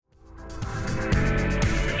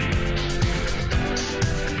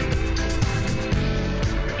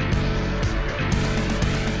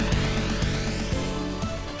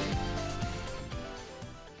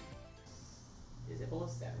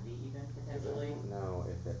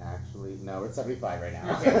actually, no, we're at 75 right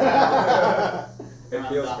now. It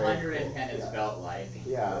feels the very 110 is felt like.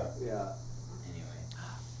 Yeah. Anyway.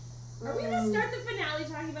 Are we gonna start the finale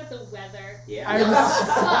talking about the weather? Yeah.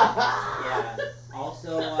 Yeah.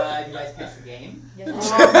 Also, did you guys catch the game?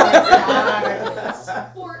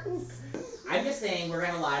 Sports. I'm just saying we're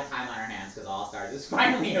gonna have a lot of time on our hands because All Stars is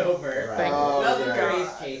finally over. Right. Welcome to yeah.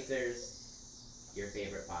 Race Chasers, your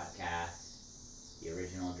favorite podcast, the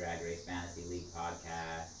original Drag Race Fantasy League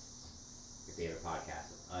podcast, your favorite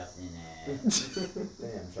podcast with us in it.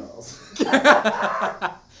 Damn, Charles.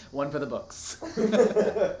 One for the books.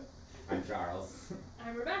 I'm Charles.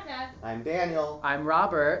 I'm Rebecca. I'm Daniel. I'm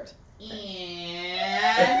Robert. And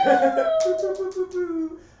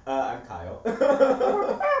I'm Kyle.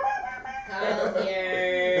 Kyle's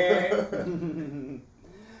here.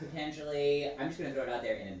 Potentially, I'm just gonna throw it out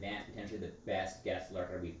there in advance, potentially the best guest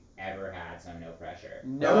lurker we've ever had, so no pressure.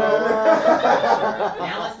 No.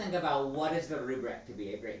 Now let's think about what is the rubric to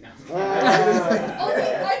be a great number.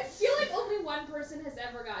 I feel like only one person has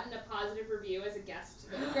ever gotten a positive review as a guest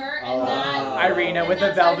lurker, and Irina with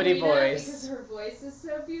a velvety voice. Because her voice is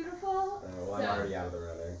so beautiful. Well, I'm already out of the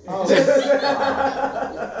running. Oh.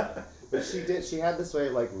 But she had this way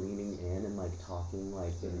of like leaning in and like talking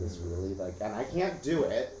like in this really like, and I can't do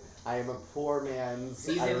it. I am a poor man's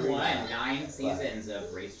Season Irina. 1, 9 seasons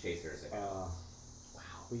of Race Chasers ago. Wow.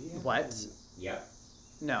 What? Yep.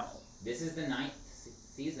 No. This is the 9th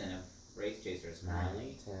season of Race Chasers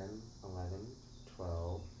currently. 9, 10, 11,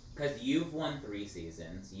 12. Because you've won 3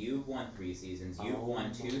 seasons, you've won 3 seasons, you've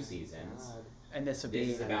won 2 seasons. God. And this would This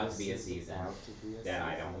be... is about to be a season that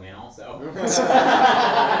I don't win also.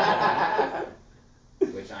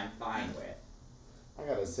 Which I'm fine with. I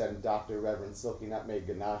gotta send Dr. Reverend Silky Nutmeg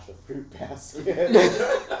Ganache a fruit basket.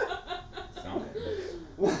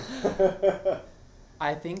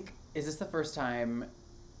 I think, is this the first time,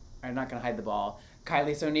 I'm not going to hide the ball,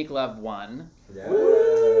 Kylie Sonique Love won. Yeah.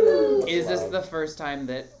 Woo! Is this the first time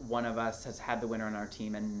that one of us has had the winner on our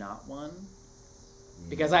team and not won?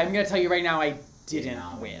 Because I'm going to tell you right now, I didn't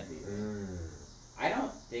not win. the season. I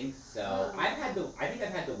don't think so. I think I've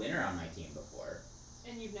had the winner on my team before.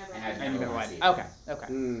 And you've never. And I've And you never never won won. season.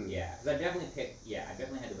 Okay. Yeah, because I definitely picked. Yeah, I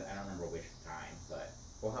definitely had to. I don't remember which time, but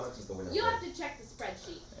Well, how much is the winner? You'll have to check the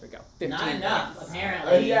spreadsheet. There we go. 15 not enough points.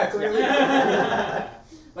 apparently. Yeah, clearly.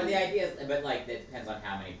 But the idea is, but like, it depends on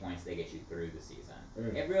how many points they get you through the season.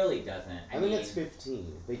 It really doesn't. I think it's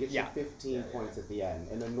 15. They get you 15 Yeah, points at the end,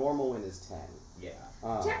 and a normal win is 10. Yeah.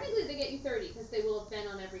 Technically, they get you 30 because they will have been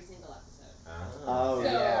on every single episode. Oh, So-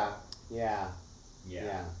 yeah. Yeah.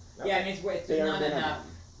 Yeah. Yeah, I mean, it's They are not minimum. enough.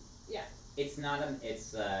 Yeah. It's not.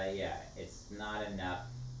 It's it's not enough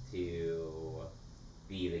to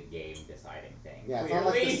be the game deciding thing. Yeah, it's not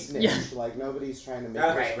like the Clearly. snitch. Yeah. Like, nobody's trying to make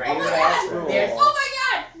Right, this right. Oh my last god! rule. There's- Oh my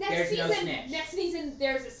god! There's no snitch. Next season,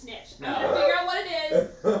 there's a snitch. No. I'm gonna figure out what it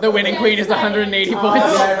is. The winning queen is 180 points.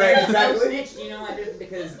 Yeah, right, There's no exactly. snitch. You know what?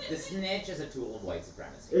 Because the snitch is a tool of white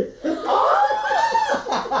supremacy.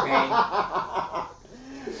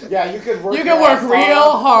 Yeah, you could work. You your can work ass real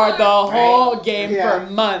off. hard the whole Right. game Yeah.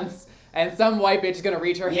 for months, and some white bitch is gonna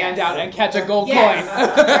reach her hand Yes. out and catch a gold Yes. coin.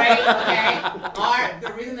 Right. Okay.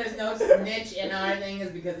 The reason there's no snitch in our thing is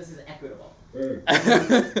because this is equitable.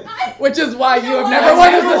 Which is why you have what? never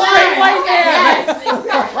won as a straight white man. Yes,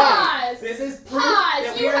 exactly. Pause. This is proof Pause.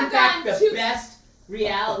 that You we are in have fact gone the too- best we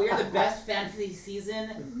are the best fantasy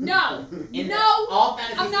season. No. In No. all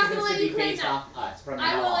fantasy I'm not seasons gonna let should you be claim based that. off us from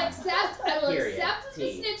I now will on. accept that Period. the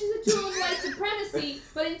T. snitch is a tool of white supremacy,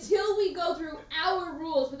 but until we go through our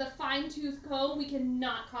rules with a fine-tooth comb, we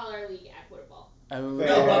cannot call our league equitable. Oh.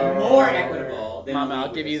 No, but more equitable than Mama, the I'll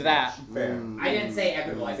league give with you the that. snitch. Fair. I didn't say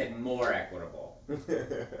equitable. I said more equitable. Uh,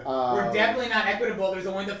 We're definitely not equitable. There's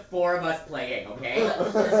only the 4 of us playing. Okay. No,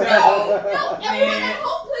 So, everyone man. at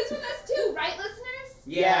home plays with us too, right, listeners?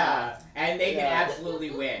 Yeah, and they can Yeah. absolutely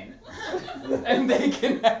win. And they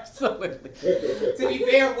can absolutely. To be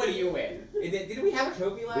fair, what do you win? Did we have a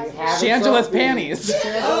trophy last We year? have a Shangela's trophy. panties. Oh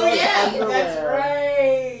Shangela's yeah, underwear. that's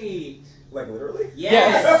right. Like literally?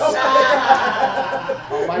 Yes.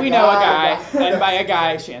 Oh my We know a God. guy, and by a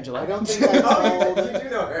guy, I Shangela. don't think I Oh, told. you do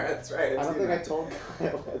know her. That's right. I don't think I told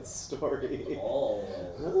Kyle that story. Oh.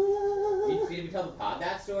 Did we tell the pod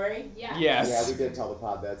that story? Yeah. Yes. Yeah, we did tell the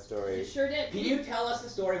pod that You story. sure did. Can you tell us the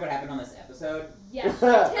story? What happened on this episode? Yes, Oh,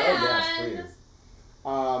 I yes, can. please.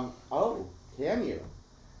 Oh, can you?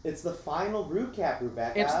 It's the final recap,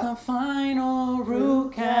 Rebecca. It's the final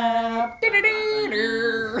recap.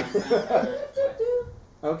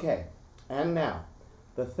 Okay, and now,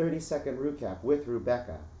 the 30-second recap with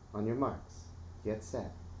Rebecca. On your marks, get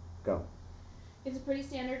set, go. It's a pretty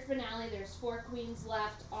standard finale. There's 4 queens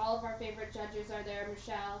left. All of our favorite judges are there: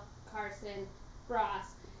 Michelle, Carson, Ross,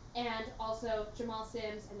 and also Jamal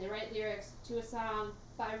Sims, and they write lyrics to a song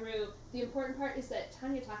by Rue. The important part is that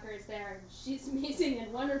Tanya Tucker is there. She's amazing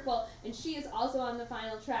and wonderful, and she is also on the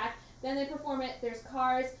final track. Then they perform it. There's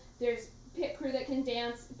cars. There's pit crew that can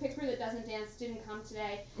dance. Pit crew that doesn't dance didn't come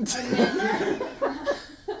today. And then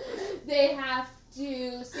they have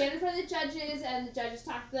to stand in front of the judges, and the judges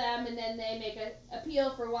talk to them, and then they make an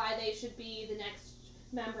appeal for why they should be the next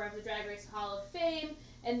member of the Drag Race Hall of Fame.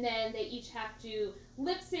 And then they each have to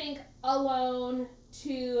lip sync alone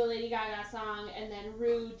to a Lady Gaga song, and then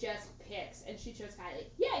Rue just picks, and she chose Kylie.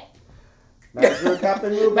 Yay! Nice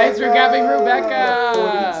recapping, Rebecca. Nice recapping,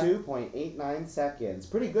 Rebecca. 42.89 seconds.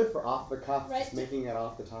 Pretty good for off the cuff, Right. Just making it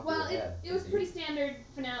off the top Well, of your head. it was pretty standard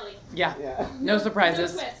finale. Yeah. Yeah. No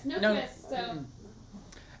surprises. No twist, so.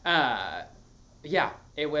 Yeah,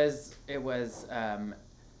 it was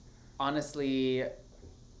honestly,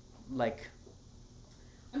 like,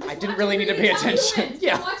 I'm just I didn't watching really need to for you pay tell me who attention. wins.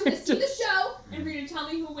 Yeah. I'm watching to see the Just- show and for you to tell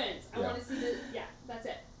me who wins. I Yeah. want to see the. Yeah, that's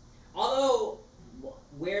it. Although,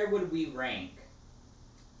 where would we rank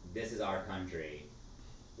This Is Our Country?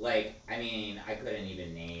 Like, I mean, I couldn't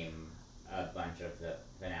even name a bunch of the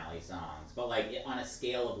finale songs, but like on a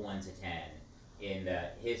scale of 1 to 10 in the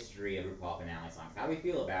history of RuPaul finale songs, how do we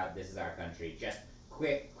feel about This Is Our Country? Just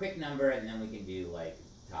quick number, and then we can do like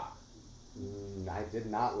top. I did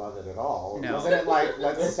not love it at all. No. Wasn't it like,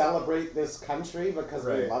 let's celebrate this country because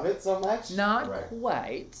we Right. love it so much? Not Right.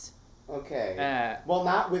 quite. Okay. Well,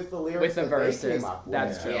 not with the lyrics With the that verses, they came up with.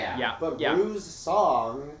 that's true. Yeah. Yeah, But yeah. Rue's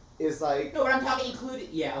song is like, No, but I'm talking included.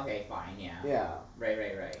 Yeah, okay, fine, yeah. yeah.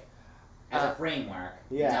 Right. As a framework,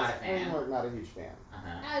 Yeah, not as a a fan. framework, not a huge fan.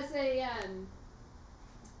 Uh-huh.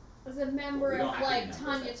 As a member We don't of have to like numbers,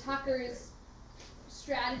 Tanya that's Tucker's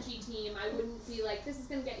strategy team, I wouldn't be like, this is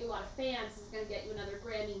gonna get you a lot of fans. This is gonna get you another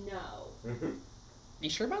Grammy. No. You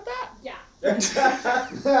sure about that? Yeah,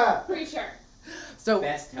 pretty sure. So,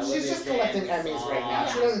 Best television She's just collecting Emmys song. right now.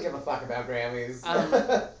 Yeah. She doesn't give a fuck about Grammys.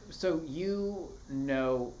 so you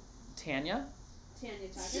know Tanya Tanya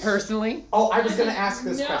Tucker. personally? Oh, I was gonna ask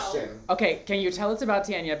this No. question. Okay, can you tell us about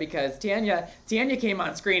Tanya? Because Tanya came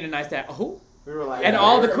on screen, and I said, oh. We were like, And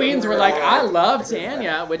all the queens were like, I love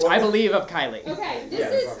Tanya, which I believe of Kylie. Okay, this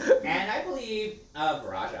Yeah, is And I believe of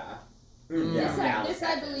Raja. Mm, this, Yeah. this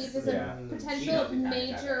I believe is a Yeah. She potential knows who Tanya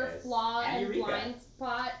major Tucker is. flaw And and Eureka. blind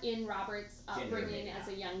spot in Robert's Ginger upbringing Eureka. as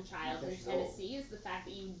a young child in She's old. Tennessee is the fact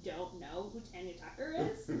that you don't know who Tanya Tucker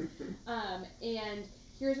is. And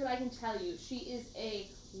here's what I can tell you: she is a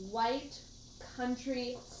white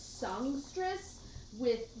country songstress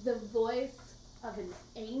with the voice of an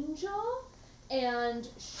angel, and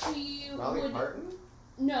she Molly would. Parton?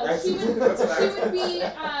 No, That's- she would. that's what I She was would be.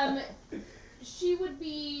 thinking. She would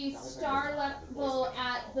be star level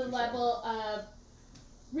at the level of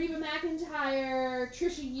Reba McEntire,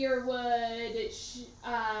 Trisha Yearwood.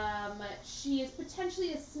 She is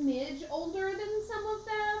potentially a smidge older than some of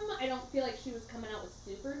them. I don't feel like she was coming out with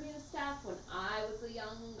super new stuff when I was a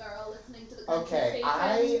young girl listening to the country Okay,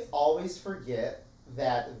 I stations. always forget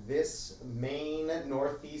that this Maine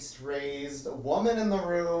Northeast raised woman in the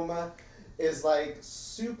room is like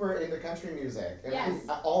super into country music. And Yes.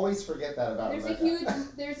 I always forget that about Rebecca.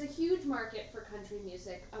 There's a huge market for country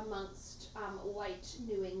music amongst white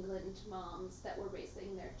New England moms that were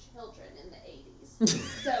raising their children in the 80s.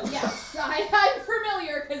 So yes, I'm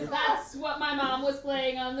familiar because that's what my mom was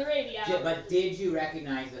playing on the radio. But did you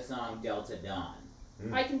recognize the song Delta Dawn?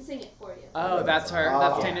 I can sing it for you. Oh, that's her. Oh.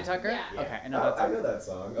 That's Yeah. Tanya Tucker? Yeah. Okay, I know I that's her. know that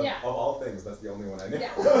song. Of, Yeah. of all things, that's the only one I know.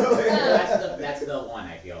 Yeah. That's the one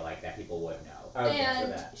I feel like that people would know. Okay, And so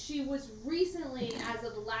that- she was recently, as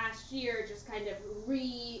of last year, just kind of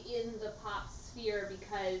in the pop sphere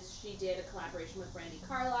because she did a collaboration with Brandi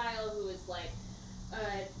Carlile, who is like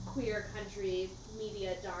a queer country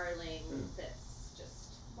media darling that's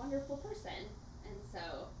just a wonderful person. And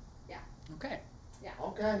so, Okay.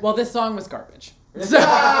 Okay. Well, this song was garbage. I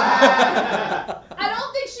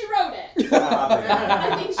don't think she wrote it.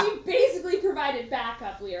 I think she basically provided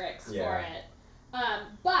backup lyrics for Yeah. it.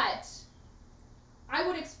 But I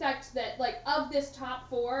would expect that, like, of this top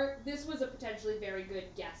 4, this was a potentially very good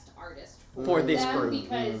guest artist For this them group.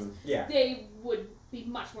 because Yeah. they would be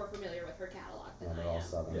much more familiar with her catalog than Yeah, they're I all am.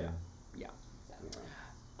 southern. Yeah.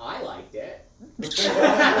 I liked it.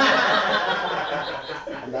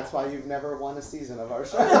 And that's why you've never won a season of our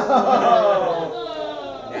show.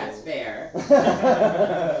 Oh. That's fair.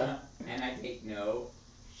 And I take no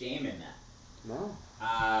shame in that. No.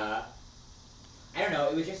 I don't know,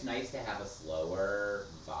 it was just nice to have a slower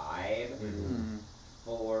vibe Mhm.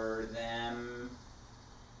 for them.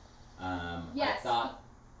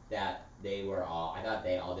 they were all. I thought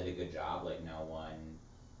they all did a good job. Like no one.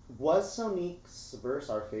 Was Sonique's verse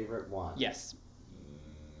our favorite one? Yes.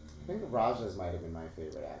 I think Raja's might have been my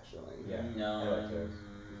favorite, actually. Yeah. No. I liked hers.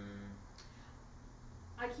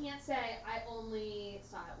 I can't say I only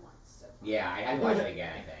saw it once. So far. Yeah, I had to watch it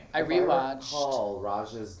again. I think. I If rewatched. recall,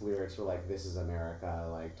 Raja's lyrics were like, "This is America,"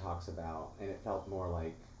 like talks about, and it felt more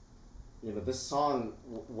like, this song.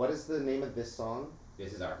 What is the name of this song?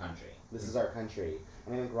 This is our country. This is our country,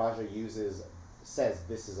 and I think Raja says,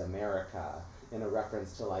 "This is America," in a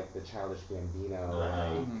reference to like the Childish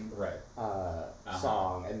Gambino Mhm. Right.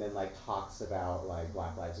 song, and then like talks about like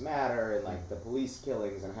Black Lives Matter and like the police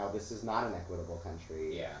killings and how this is not an equitable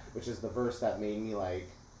country. Yeah. Which is the verse that made me like,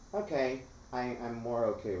 okay, I'm more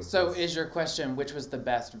okay with So this. is your question, which was the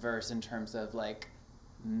best verse in terms of like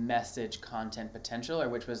message content potential, or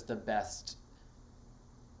which was the best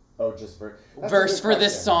just that's a verse good for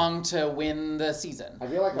this question. song to win the season? I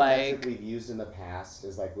feel like, Like- a metric we've used in the past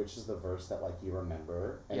is like, which is the verse that like you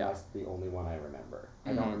remember, and Yeah. that's the only one I remember.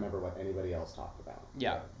 I don't Mhm. remember what anybody else talked about.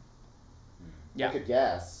 Yeah. I Yeah. could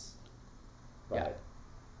guess, but Yeah.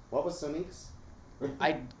 what was Sonique's?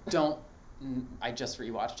 I don't. I just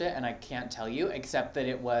rewatched it and I can't tell you except that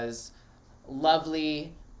it was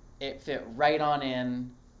lovely. It fit right on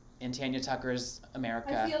in Tanya Tucker's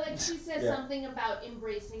America. I feel like she says Yeah. something about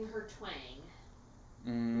embracing her twang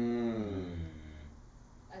Mm.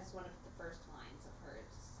 as one of the first lines of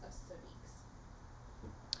hers, of Sadiq's.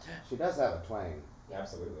 She does have a twang.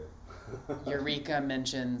 Absolutely. Eureka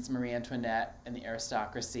mentions Marie Antoinette and the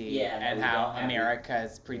aristocracy Yeah, no, and we how don't have America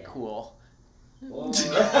is pretty yeah. cool. Well, no, it's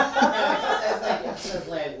just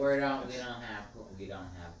like we don't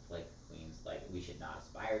have like queens like we should not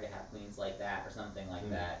aspire to have queens like that or something like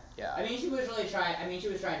that. Yeah. I mean, she was really trying. I mean, she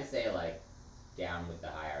was trying to say like down with the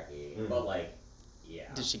hierarchy, but like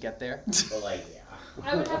yeah, Did she get there? but like yeah.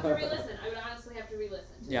 I would have to re-listen. I would honestly have to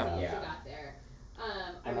re-listen to Yeah. see if Yeah. she got there. I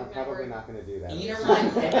And I'm remember. probably not going to do that. And you know what?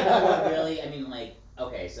 And you know what really? I mean, like,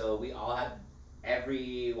 okay, so we all had.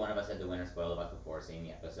 Every one of us had the winner spoiled of us before seeing the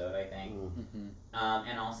episode, I think. Mm-hmm.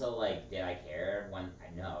 And also, like, did I care when I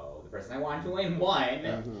know the person I wanted to win won?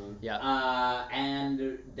 Mm-hmm. Yeah. And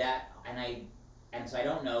so I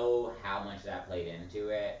don't know how much that played into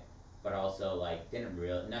it, but also like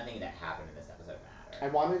nothing that happened in this episode I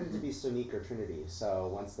mattered. wanted it to be Sonique or Trinity, so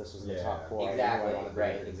once this was the Yeah. top four, Exactly, I knew I wanted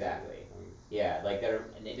right, Trinity. exactly. Yeah, like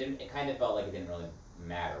it kind of felt like it didn't really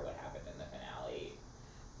matter what happened in the finale.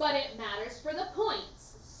 But it matters for the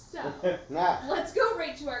points. So Nah. let's go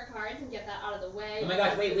right to our cards and get that out of the way. Oh my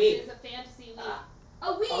gosh, because wait, this week. is a fantasy week.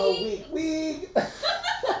 A week. Oh, week.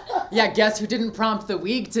 Yeah, guess who didn't prompt the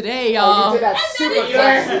week today, Oh, y'all? you did that And super then it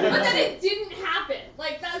classy. did, but then it didn't happen.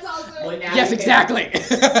 Like that's also. Well, now Yes, you can- exactly.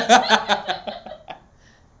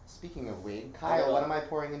 Speaking of weed, Kyle, what am I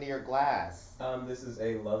pouring into your glass? This is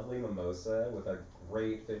a lovely mimosa with a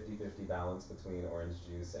great 50-50 balance between orange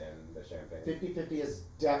juice and the champagne. 50-50 is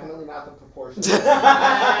definitely not the proportion. Do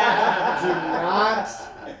not.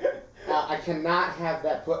 I cannot have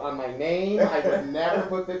that put on my name. I would never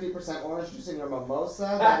put 50% orange juice in your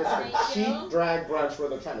mimosa. That is Thank for you. cheap drag brunch where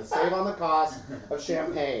they're trying to save on the cost of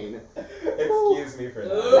champagne. Excuse me for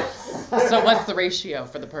that. So what's the ratio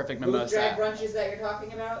for the perfect Whose drag mimosa? brunches that you're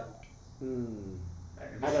talking about?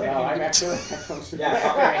 I don't know. I'm actually.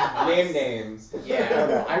 Yeah, name names. I don't Yeah.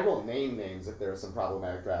 know. I will name names if there are some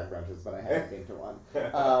problematic drag brunches, but I haven't been to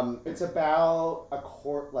one. It's about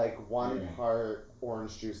one part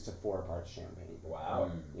orange juice to 4 parts champagne.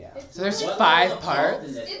 Wow. Yeah. It's So there's really- What 5 level of pulp parts?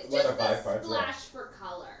 in this- It's what- just five the parts, yeah. splash for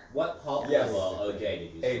color. What pulp Yes. level OJ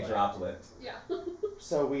did you A select? droplet. Yeah.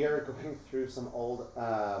 So we are going through some old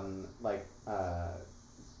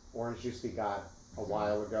orange juice we got a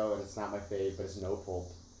while ago, and it's not my fave, but it's no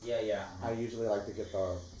pulp. Yeah. I usually like to get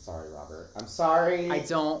the. Sorry, Robert. I'm sorry. I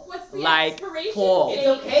don't What's the like expiration pulp. It's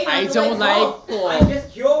okay. not I to don't like pulp. pulp. I'm just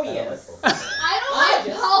curious. I I don't like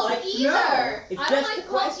just pulp like to either. know. It's I don't just like a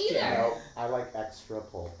pulp question. either. No, I like extra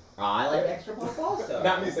pulp. Oh, I like extra pulp also.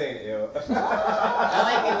 Not me saying ew.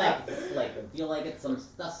 I like it feel like it's some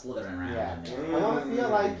stuff slithering around Yeah. in there. I want to feel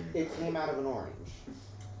like it came out of an orange.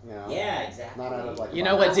 You know? Yeah, exactly. Not out of like. You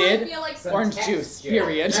know a what I did? feel like Some Orange texture. juice,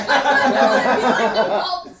 period. I feel like the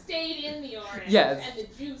pulp stayed in the orange. Yes. And the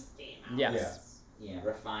juice came out. Yes. Yeah,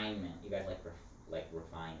 refinement. You guys like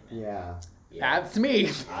refinement. Yeah. Yeah. That's me.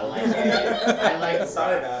 I like it. I like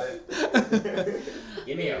Sorry rough. about it.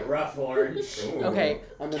 Give me a rough orange. Ooh. Okay,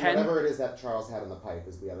 And then Ken- whatever it is that Charles had in the pipe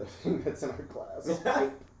is the other thing that's in our glass.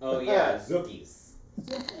 Oh yeah, Zookies.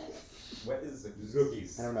 What is it?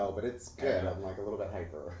 Zookies. I don't know, but it's good. I'm like a little bit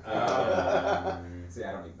hyper. See,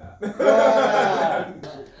 I don't need that.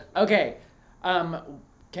 Okay.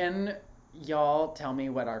 Can y'all tell me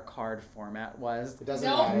what our card format was? It doesn't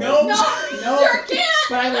No. matter. No. No, No. sure can't.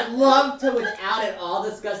 But I would love to, without it all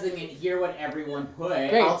discussing it, hear what everyone put.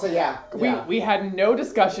 Great. I'll say yeah. We had no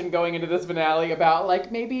discussion going into this finale about,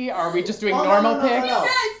 like, maybe are we just doing Oh, no, normal no, no, picks? no.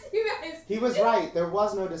 You guys. He was right. There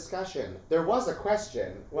was no discussion. There was a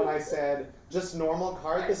question when I said, just normal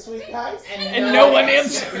card this week, guys? And no one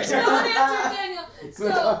answered. No one answered, Daniel.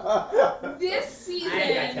 So this season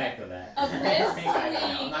I got tech for that. of I this think I know.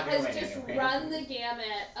 I'm league not gonna has win just anyway. run the gamut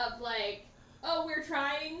of like, oh, we're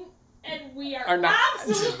trying and we Are are not.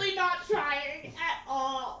 absolutely not trying at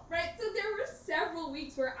all, right? So there were several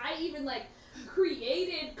weeks where I even like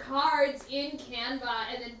created cards in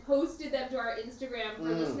Canva and then posted them to our Instagram for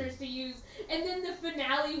listeners to use. And then the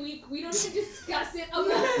finale week, we don't even discuss it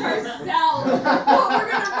amongst ourselves. What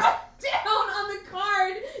we're gonna write down on the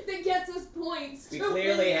card that gets us points. We to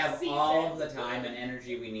clearly win the have season. all of the time and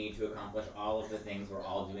energy we need to accomplish all of the things we're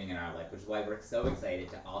all doing in our life, which is why we're so excited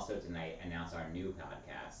to also tonight announce our new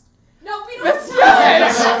podcast. No, we don't Let's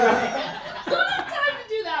have do time. We don't have time to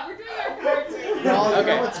do that. We're doing our cards right now. No, you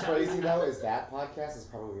Okay. know what's crazy though is that podcast is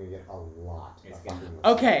probably going to get a lot It's of gonna- fucking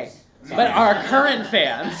Okay, listeners. but our current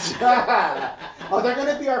fans, Oh, they're going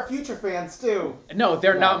to be our future fans too. no,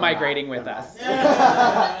 they're No, not they're migrating not. with They're us.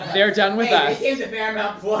 not. They're done with Hey, us. they came to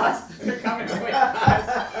Paramount Plus. They're coming with us.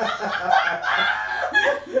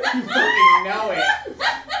 You fucking know it.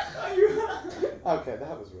 Okay,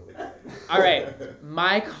 that was really good. All right,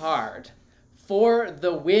 my card for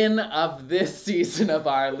the win of this season of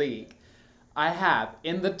our league, I have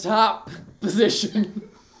in the top position,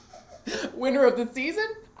 winner of the season?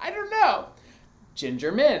 I don't know.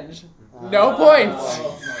 Ginger Minge. No points.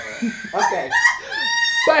 Oh. Okay.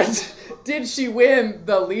 But did she win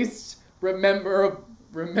the least rememberable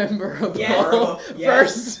Yes.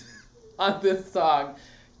 verse on this song?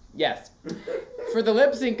 Yes. For the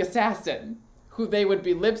lip sync assassin, who they would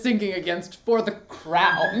be lip syncing against for the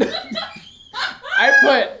crown, I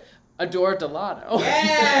put Adore Delano.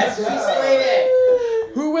 Yes, she slayed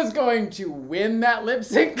it. Who was going to win that lip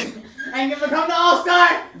sync? And you become the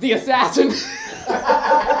All-Star. The assassin. That's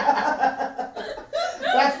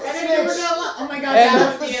the And then snitch. oh my god, And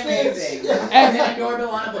that would that's be the amazing. snitch. And then Adore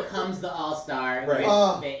Delano becomes the All-Star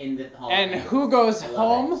Right. in the Hall. And who goes I love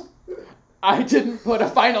home? I didn't put a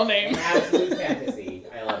final name. An absolute fantasy.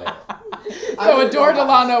 I love it. I So would Adore go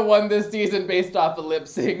Delano won this season based off a lip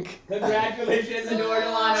sync. Congratulations, Adore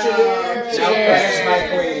Delano. Cheers. Now Cheers. press my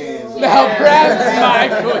queen. Now grabs my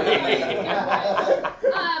queen.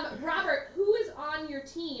 Robert, who is on your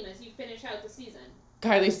team as you finish out the season?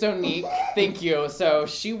 Kylie Sonique, thank you. So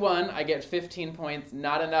she won. I get 15 points,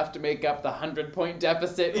 not enough to make up the 100-point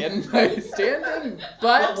deficit in my standing,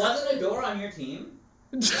 But but wasn't Adore on your team?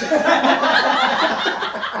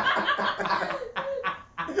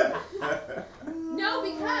 No,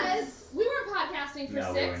 because we weren't podcasting for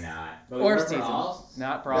No, 6. we were not. But we Or were for season. all.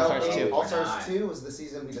 Not for No, All Stars no, 2. All We're Stars not. 2 was the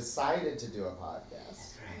season we decided to do a podcast.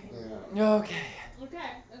 That's right. Yeah. Okay. Okay.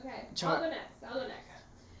 Char- I'll go next.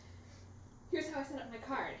 Here's how I set up my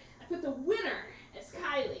card. I put the winner as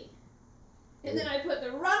Kylie. And then I put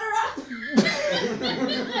the runner-up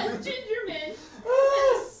as Ginger Minge. And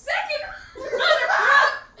the second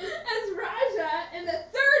runner-up as Raja. And the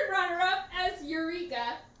third runner-up as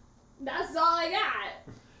Eureka. That's all I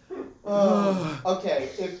got. Okay,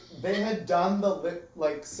 if they had done the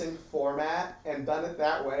lip sync format and done it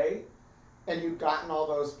that way, and you'd gotten all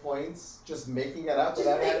those points just making it up Just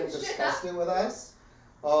without having making shit discussed it with us,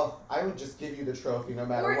 oh, I would just give you the trophy no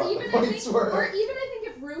matter Or what even the I points think, were. or even I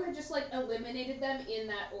think if Rue had just like eliminated them in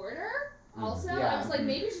that order. Also, I Yeah. was like,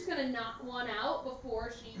 maybe she's gonna knock one out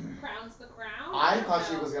before she crowns the crown. I don't thought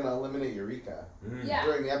she know. was gonna eliminate Eureka Yeah.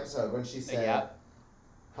 during the episode when she said, Yeah.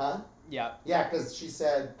 "Huh? Yeah. Yeah," because she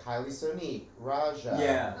said Kylie Sonique, Raja,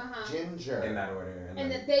 Yeah. Uh-huh. Ginger, In that order. And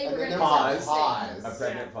that they And were then gonna there do was something. a A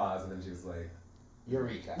pregnant pause, and then she was like,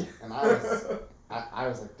 Eureka, and I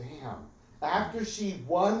was like, damn. After she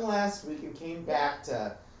won last week and came back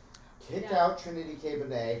to kick Yeah. out Trinity K.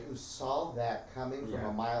 Bonet, who saw that coming from Yeah.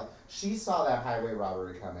 a mile. She saw that highway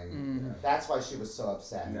robbery coming. Mm. That's why she was so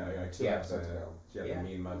upset. no, you're like, 2 she had episodes ago. the Yeah.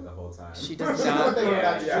 mean mug the whole time. She She does knew what not. they were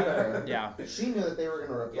about to Yeah. shoot at her. Yeah. She knew that they were going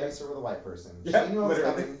to replace her with a white person. Yeah, she knew what was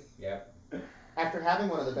literally. coming. Yep. After having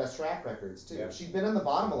one of the best track records, too. Yeah. She'd been in the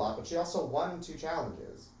bottom a lot, but she also won 2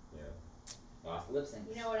 challenges. Lost lip sync.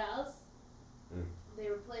 You know what else? Mm. They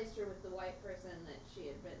replaced her with the white person that she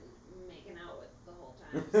had been making out with the whole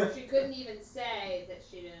time. So she couldn't even say that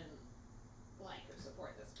she didn't like or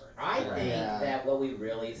support this person. I Right. think Yeah. that what we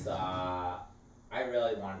really saw, I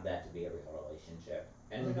really wanted that to be a real relationship.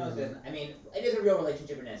 And who knows? I mean, it is a real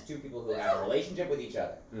relationship, and it's two people who have a relationship with each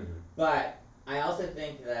other. But I also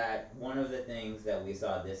think that one of the things that we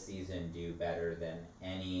saw this season do better than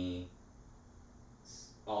any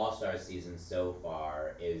All-Star season so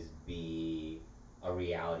far is be a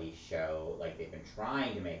reality show like they've been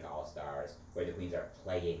trying to make All-Stars, where the queens are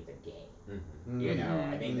playing the game. You know,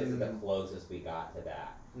 I think this is the closest we got to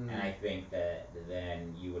that. And I think that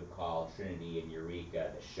then you would call Trinity and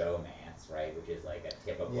Eureka the showmance, right? Which is like a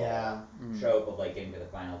typical trope of like getting to the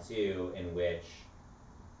final two, in which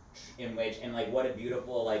and like what a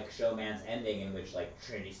beautiful like showmance ending in which like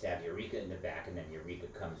Trinity stabs Eureka in the back, and then Eureka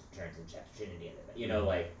turns and stabs Trinity in the back. You know,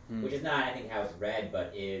 like which is not I think how it's read,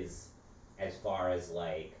 but is as far as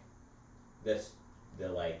like the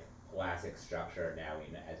like classic structure now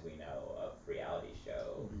as we know of reality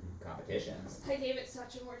show competitions. I gave it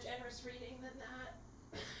such a more generous reading than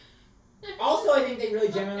that. Also, I think they really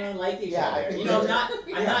genuinely like each I other. think You know,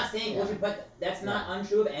 they I'm not saying, but that's not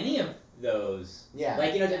untrue of any of those. Yeah.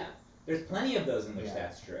 Like, you know, there's plenty of those in which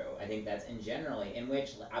that's true. I think that's generally in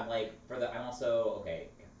which I'm like I'm also okay.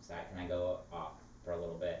 Can I go off for a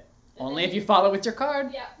little bit? Only if you follow with your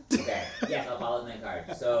card. Yeah. Okay. Yes, I'll follow my card.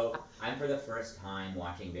 So I'm for the first time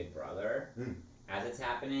watching Big Brother. As it's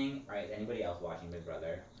happening, right? Is anybody else watching Big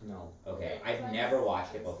Brother? No. Okay, I've never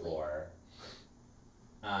watched it before.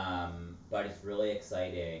 But it's really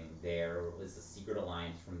exciting. There was a secret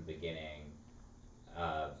alliance from the beginning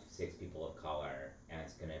of 6 people of color, and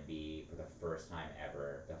it's going to be, for the first time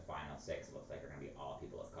ever, the final 6 looks like are going to be all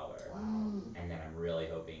people of color. Wow. And then I'm really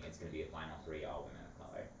hoping it's going to be a final 3 all women of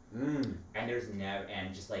color. And there's never,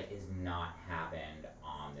 and just like has not happened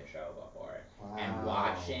on the show before. Wow. And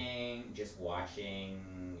watching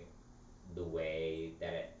the way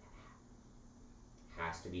that it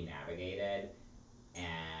has to be navigated,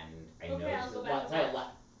 and I know Okay, I'll this go is back and watch.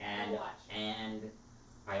 and I'll watch. and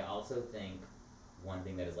I also think one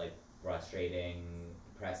thing that is like frustrating,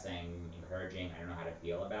 depressing, encouraging, I don't know how to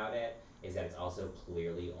feel about it, is that it's also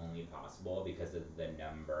clearly only possible because of the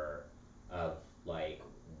number of like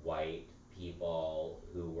white people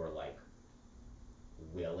who were like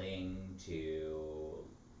willing to,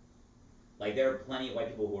 like, there are plenty of white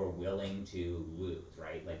people who are willing to lose,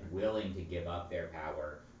 right? Like willing to give up their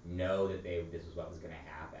power, know that this was what was going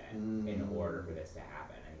to happen in order for this to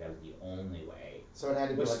happen, and that was the only way. So it had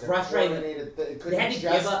to be Which like is a frustrating. coordinated thing. It They couldn't had to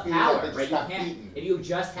just give up be power, that they right? just You got can't. beaten. If you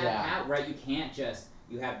just have Yeah. power, right? You can't just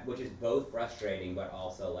which is both frustrating, but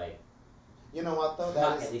also like You know what though? Fuck,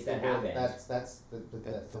 That is at least the that word- happened. That's the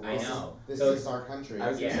I know. This So is our country. I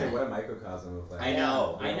was gonna Yeah. say, what a microcosm of like. I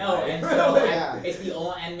know, real and life. so Yeah. it's the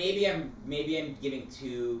only, and maybe I'm reading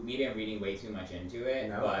way too much into it,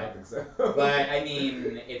 No, I but don't think so. but I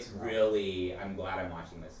mean, it's really, I'm glad I'm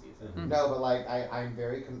watching this season. No, but like I'm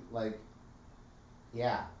very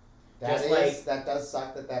yeah. Just like- That does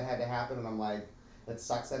suck that had to happen, and I'm like, it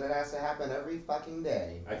sucks that it has to happen every fucking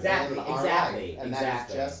day. Exactly, in our exactly, life. And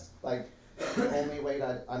exactly. that is just like the only way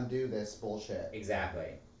to undo this bullshit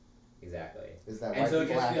Exactly. is that And white so it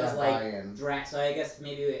people just have to feels have like buy-in. So I guess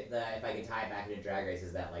maybe if I could tie it back into Drag Race,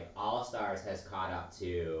 is that like All Stars has caught up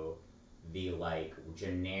to the like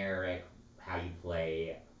generic how you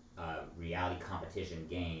play a reality competition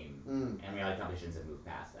game, and reality competitions have moved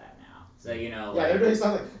past that now. So you know, Yeah, like, they're doing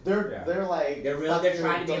something. They're like They're fuck they're your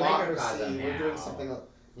trying to be a democracy. microcosm We're doing now. something.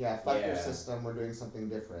 Yeah, fuck your Yeah. system. We're doing something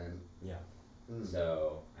different. Yeah.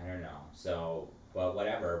 So I don't know. So but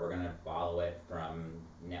whatever, we're gonna follow it from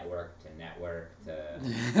network to network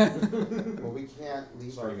to Well, we can't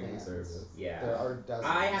leave our Streaming fans. service. yeah. There are dozens.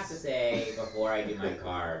 I have to say, before I do my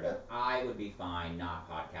card, I would be fine not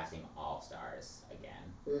podcasting All Stars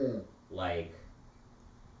again. Like,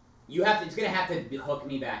 it's gonna have to hook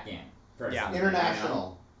me back in. Personally, Yeah. you know?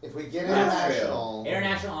 International. If we get That's international. true.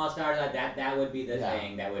 International All Stars, that would be the Yeah.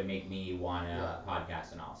 thing that would make me wanna Yeah.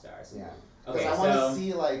 podcast an All Stars. Yeah. Because Okay, I want so to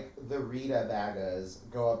see like the Rita Bagas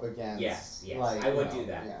go up against. yes, like, I would you know, do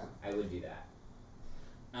that. Yeah. I would do that.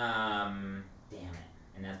 Damn it,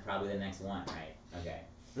 and that's probably the next one, right? Okay.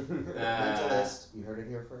 Mentalist. You heard it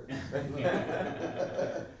here first.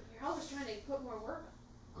 You're always trying to put more work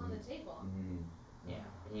on the table. Yeah.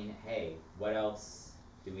 I mean, hey, what else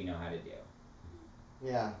do we know how to do?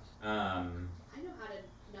 Yeah. I know how to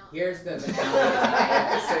not. Here's the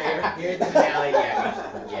finale. Here's the finale.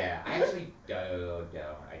 Yeah. I actually don't.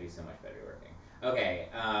 I do so much better working. Okay.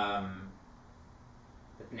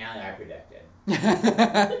 The finale I predicted.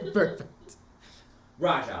 Perfect.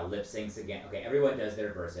 Raja lip syncs again. Okay, everyone does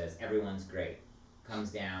their verses. Everyone's great.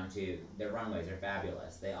 Comes down to their runways are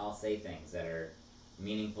fabulous. They all say things that are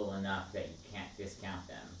meaningful enough that you can't discount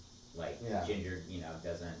them. Like Yeah. Ginger,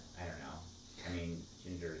 doesn't. I don't know. I mean,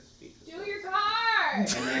 Ginger's speech was Do your card!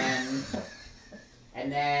 And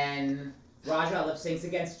then Raja lip syncs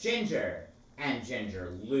against Ginger, and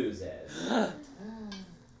Ginger loses.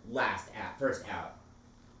 First out.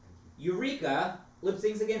 Eureka lip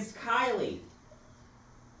syncs against Kylie.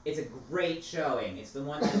 It's a great showing. It's the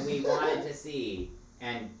one that we wanted to see,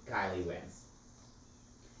 and Kylie wins.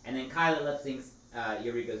 And then Kylie lip syncs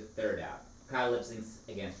Eureka's third out. Kylie lip syncs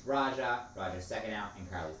against Raja, Raja's second out, and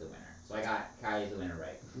Kylie's the winner. So I got Kylie the winner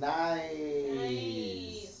right.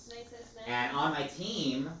 Nice. And on my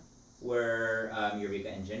team were Eureka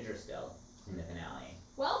and Ginger still in the finale.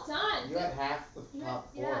 Well done. You had half the You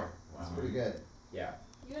top had- 4. yeah. That's Wow. pretty good. Yeah.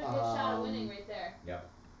 You had a good shot of winning right there. Yep.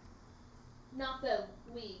 Not the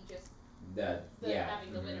league, just The yeah.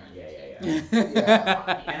 having the winner on Yeah, your yeah, team.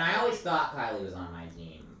 yeah. And I always thought Kylie was on my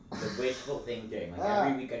team. The wishful thinking. Like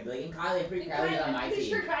every week I'd be like, and Kylie, I'm pretty And Kylie's Kylie- on my I'm pretty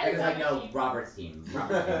team. sure Kylie's Because like, on no, my team. Robert's team.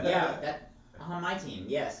 Robert's team. Yeah, that on my team.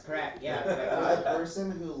 Yes, correct. Yeah. The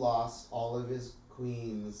person who lost all of his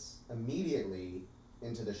queens immediately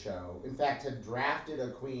into the show, in fact, had drafted a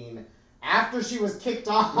queen after she was kicked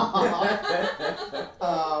off.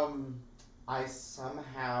 I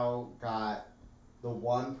somehow got the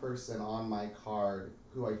one person on my card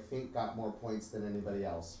who I think got more points than anybody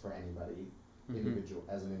else for anybody individual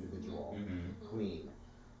as an individual Mm-hmm. queen,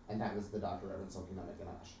 and that was the Dr. Reverend Silky Nutmeg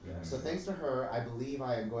Ganache. Yeah. So thanks to her, I believe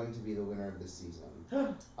I am going to be the winner of this season.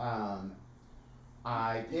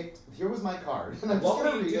 I picked. Here was my card, and I'm just What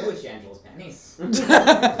gonna will read you do it. with Shangela's pennies?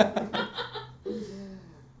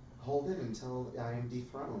 Hold it until I am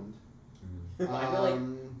dethroned. I feel like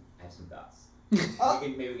Um, I have some thoughts. Oh.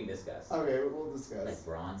 Maybe we can discuss. Okay, we'll discuss. Like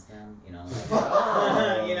bronze them, you know?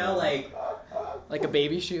 Oh. You know, like Like a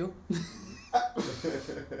baby shoe.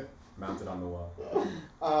 Mounted on the wall.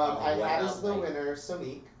 I what had else, as the Mike? winner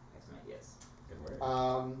Sonique. I have some ideas. Good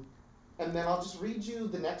word. And then I'll just read you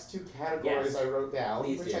the next 2 categories Yes. I wrote down,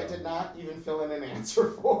 Please which do. I did not even fill in an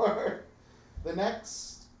answer for. The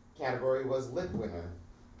next category was lip winner.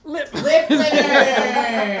 Lip. Lip The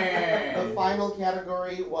winner! final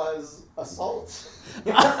category was assault.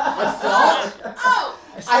 Assault?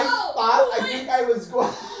 Oh! I think I was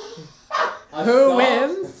going. Who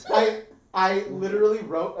wins? I literally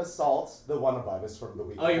wrote assault. The one above is from the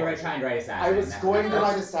week. Oh, you were before. trying to write assassin. I was That's going to what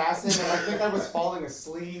write assassin, and I think I was falling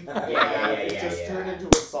asleep. Yeah, It just turned into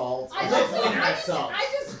assault. I Lip also, winner I assault.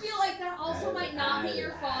 just feel like that also might not be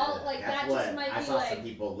your fault. Like That's that what just might I be saw like. some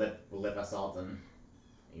people lip assault and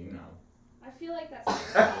you know I feel like that's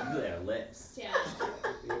your fault. their lips. Yeah.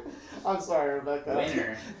 I'm sorry, Rebecca.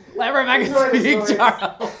 Winner. Let Rebecca Sorry, speak, sorry.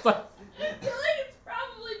 Charles. I feel like it's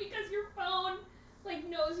probably because your phone like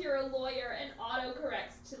knows you're a lawyer and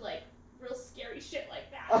autocorrects to like real scary shit like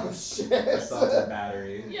that. Oh shit. Assaulted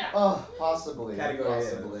battery. Yeah. Oh, possibly. Category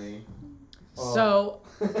Possibly. Oh. So,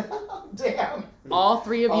 Damn. all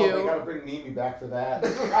 3 of Oh, they you, gotta bring Mimi back for that.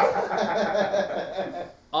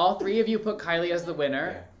 all 3 of you put Kylie as the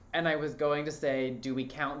winner, Yeah. and I was going to say, do we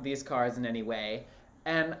count these cards in any way?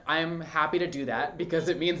 And I'm happy to do that because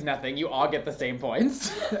it means nothing. You all get the same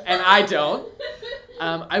points, and I don't.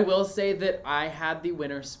 I will say that I had the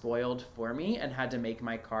winner spoiled for me and had to make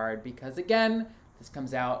my card because, again, this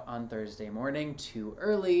comes out on Thursday morning too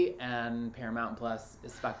early, and Paramount Plus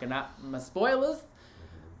is fucking up my spoilers.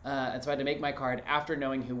 And so I had to make my card after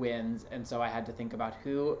knowing who wins, and so I had to think about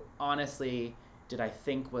who, honestly, did I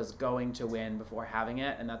think was going to win before having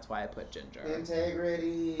it, and that's why I put Ginger.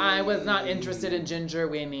 Integrity. I was not interested in Ginger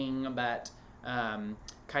winning, but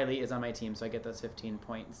Kylie is on my team, so I get those 15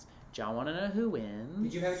 points. Do y'all want to know who wins?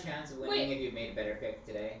 Did you have a chance of winning Wait. if you made a better pick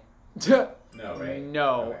today? No, No, right?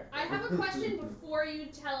 No. Okay. I have a question before you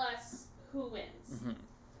tell us who wins, Mhm.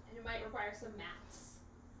 and it might require some maths.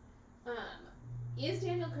 Is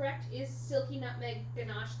Daniel correct? Is Silky Nutmeg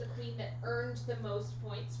Ganache the queen that earned the most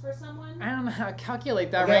points for someone? I don't know how to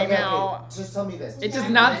calculate that Okay, right okay, now. okay. Just tell me this. It does Yeah,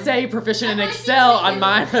 not I- say proficient in I might be Excel on taking-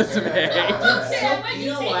 my resume. Okay, I might be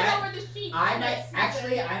You know taking what? over the sheet. I for might next actually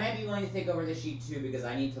season. I might be willing to take over the sheet too because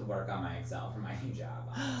I need to work on my Excel for my new job.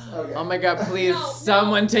 Honestly. Okay. Oh my god, please, No,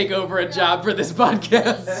 someone take over a no. job for this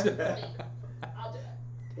podcast. I'll do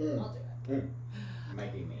it. Mm. I'll do it.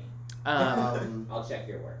 Might be me. I'll check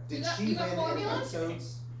your work. Did You got- she you win got any formulas?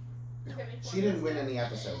 episodes? You got me She didn't win formulas? any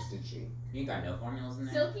episodes, did she? You got no formulas in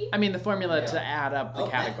there? Silky? I mean, the formula Yeah. to add up the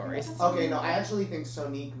Okay. categories. Okay, no, I actually think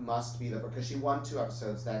Sonique must be the because she won 2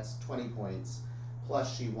 episodes. That's 20 points.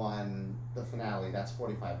 Plus, she won the finale. That's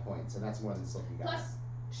 45 points, and that's more than Silky got. Plus,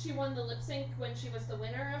 she won the lip sync when she was the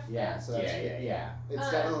winner of Yeah, so that's Yeah. It's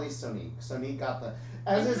Uh, definitely Sonique. Sonique got the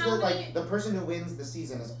as and is how the many- like the person who wins the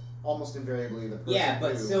season is almost invariably the person Yeah,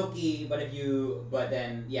 but who... Silky. I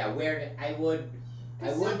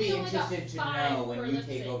would be Silky only got interested to 5 know when for you lip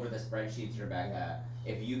take sync. over the spreadsheets, Rebecca.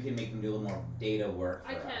 If you can make them do a little more data work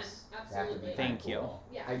for I can, us. absolutely. Thank you. Cool.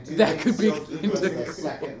 Yeah. I do That think could be Silky was the cool.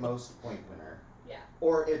 second most point winner. Yeah.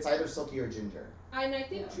 Or it's either Silky or Ginger. And I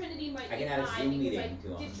think Yeah. Trinity might I be can add a high Zoom because meeting to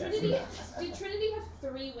did them. Trinity have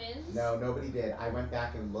 3 wins? No, nobody did. I went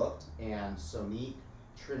back and looked, and Sonique,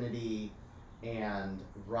 Trinity, and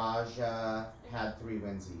Raja had 3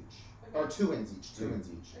 wins each. Or Okay. 2 wins each. 2 wins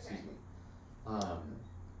each, excuse Okay. me.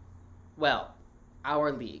 Well,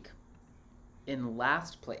 our league in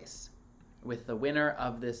last place with the winner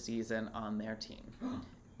of this season on their team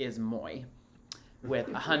is Moy with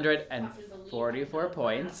 144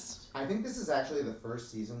 points. I think this is actually the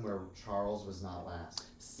first season where Charles was not last.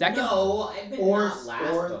 Second, No, I've been Or- not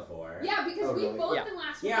last or- before. Yeah, because Oh, we've really? both Yeah. been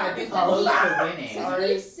last Yeah, I've been before. close Oh, to winning. Because Sorry.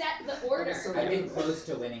 we've set the order. so I've been close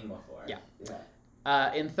to winning before. Yeah.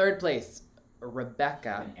 Yeah. in third place, I've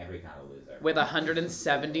Rebecca been every kind of loser. with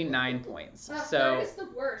 179 points. Third So is the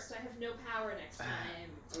worst. I have no power next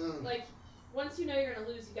time. Mm. Like, once you know you're gonna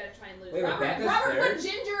lose, you gotta try and lose. Wait, Rebecca's Robert third? put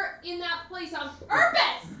Ginger in that place on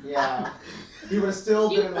purpose! Yeah. He would have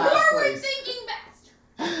still You been in last forward place. thinking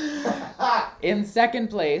bastard! in second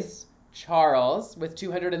place, Charles with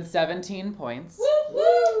 217 points. Woo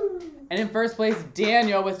woo! And in first place,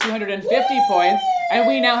 Daniel with 250 points. And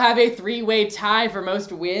we now have a 3-way tie for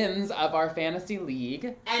most wins of our fantasy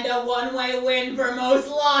league. And a one-way win for most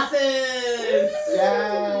losses!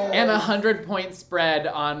 Yay! And a 100-point spread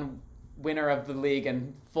on winner of the league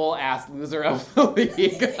and full-ass loser of the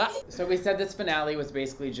league. So we said this finale was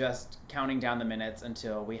basically just counting down the minutes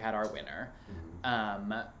until we had our winner.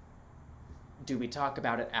 Do we talk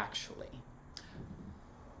about it actually?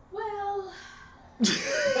 Well,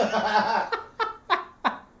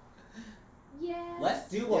 yes. Let's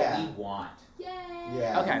do what Yeah. we want. Yay.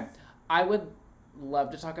 Yeah. Okay, I would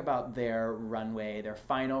love to talk about their runway, their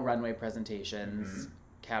final runway presentations,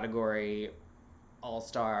 category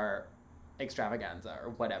All-Star Extravaganza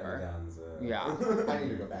or whatever. Extravaganza. Yeah. I need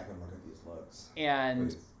to go back and look at these looks. And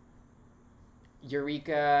Please.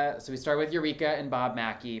 Eureka, so we start with Eureka and Bob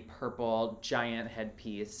Mackie, purple giant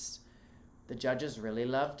headpiece. The judges really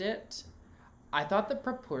loved it. I thought the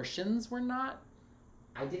proportions were not.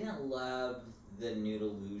 I didn't love the nude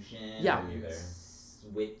illusion. Yeah. Me neither.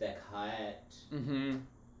 With the cut. Mm-hmm.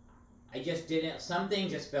 I just didn't. Something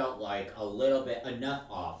just felt like a little bit enough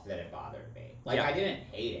off that it bothered me. Like Yeah. I didn't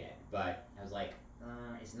hate it, but I was like,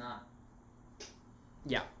 it's not.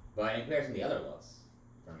 Yeah. But in comparison to the other looks,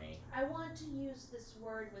 for me, I want to use this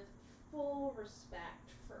word with full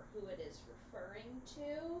respect for who it is referring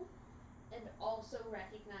to, and also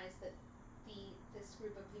recognize that this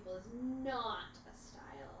group of people is not a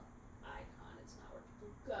style icon. It's not where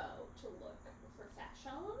people go to look for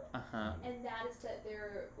fashion. Uh-huh. And that is that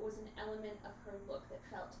there was an element of her look that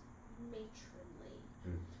felt matronly.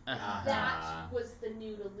 Uh-huh. That was the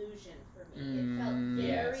nude illusion for me. It felt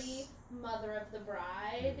very Yes. Mother of the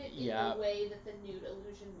Bride in Yeah. the way that the nude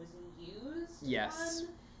illusion was used Yes. on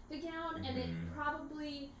the gown, and it Mhm.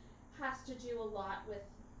 probably has to do a lot with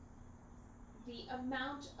the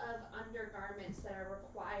amount of undergarments that are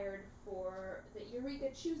required that Eureka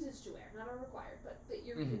chooses to wear, not are required, but that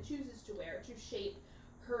Eureka chooses to wear to shape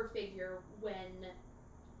her figure when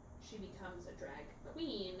she becomes a drag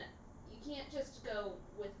queen. You can't just go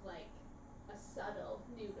with like a subtle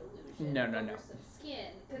nude illusion No, over no. some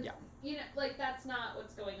skin, because Yeah. you know, like that's not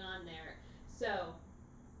what's going on there. So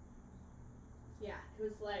yeah, it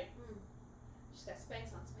was like she's got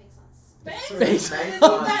Spanx on Spanx on Spanx. Spanx This on is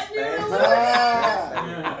that nude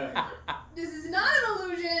illusion. Ah! This is not an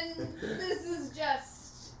illusion. This is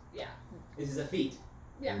just this is a feat.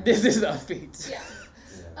 yeah. This is a feat. Yeah.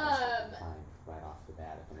 Fine, right off the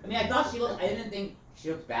bat. I mean, I thought she looked. I didn't think she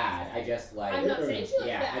looked bad. I just like. I'm not saying she looks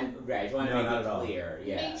yeah, bad. I'm right. I just want to No, make not it at all. clear.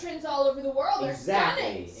 Yeah. Matrons all over the world are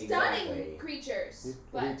Exactly, stunning exactly. creatures.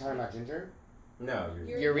 What are you But talking about, Ginger? No,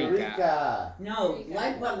 you're. Eureka. Eureka! No,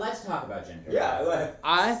 Eureka. but let's talk about Ginger. Yeah.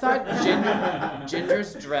 I thought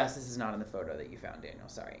Ginger's dress, this is not in the photo that you found, Daniel,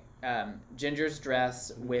 sorry. Ginger's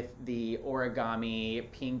dress with the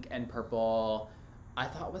origami pink and purple, I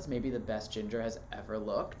thought was maybe the best Ginger has ever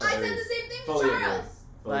looked. I said the same thing to Fully agree. Charles.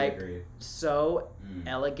 Fully Like- agreed. So Mm.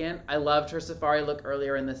 elegant. I loved her safari look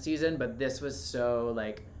earlier in the season, but this was so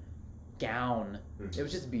like gown. It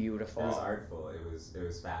was just It beautiful. was artful. It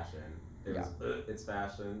was fashion. It was. It's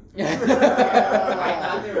fashion. I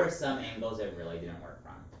thought there were some angles it really didn't work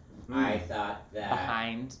from. I thought that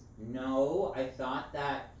Behind. no, I thought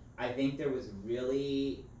that I think there was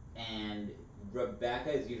really and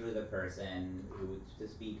Rebecca is usually the person who to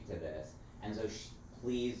speak to this, and so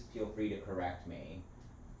please feel free to correct me.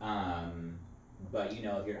 But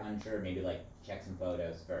if you're unsure, maybe like check some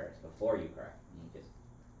photos first before you correct me.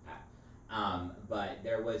 But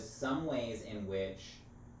there was some ways in which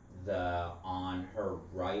on her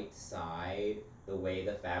right side, the way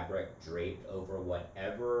the fabric draped over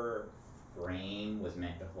whatever frame was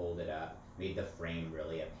meant to hold it up made the frame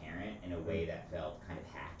really apparent in a way that felt kind of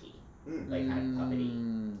hacky, like kind of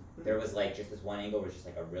puppety. There was like just this one angle where it's just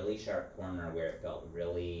like a really sharp corner where it felt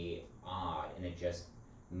really odd, and it just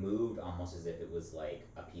moved almost as if it was like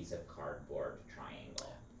a piece of cardboard triangle.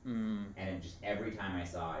 And it just every time I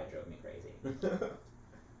saw it, it drove me crazy.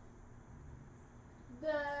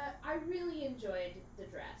 I really enjoyed the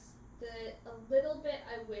dress. A little bit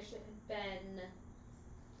I wish it had been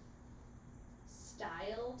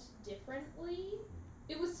styled differently.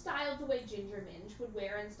 It was styled the way Ginger Minj would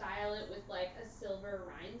wear and style it, with like a silver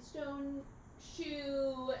rhinestone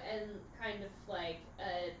shoe and kind of like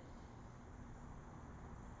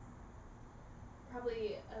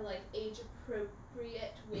probably a like age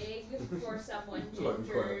appropriate wig for someone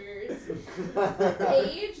Ginger's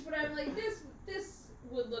age. But I'm like, this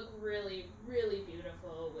would look really, really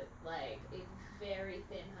beautiful with like a very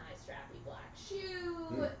thin, high, strappy black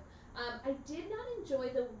shoe. I did not enjoy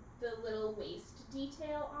the little waist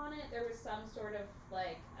detail on it. There was some sort of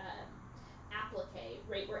like applique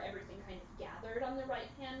right where everything kind of gathered on the right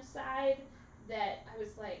hand side that I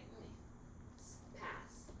was like,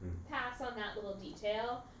 pass on that little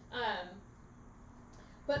detail.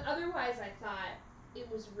 But otherwise I thought it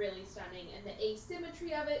was really stunning, and the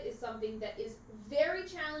asymmetry of it is something that is very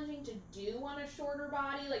challenging to do on a shorter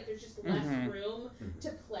body. Like there's just less room to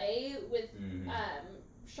play with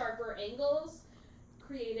sharper angles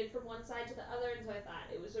created from one side to the other, and so I thought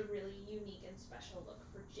it was a really unique and special look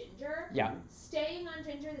for Ginger. Yeah. Staying on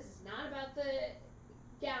Ginger, this is not about the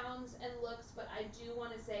gowns and looks, but I do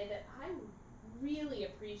want to say that I really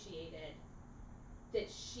appreciated that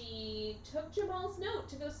she took Jamal's note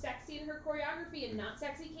to go sexy in her choreography, and not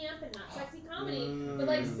sexy camp and not sexy comedy, but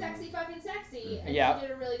like sexy fucking sexy, and she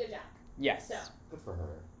did a really good job. Yes. So, Good for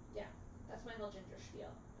her. yeah, that's my whole Ginger spiel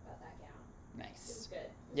about that gown. It Nice. was good.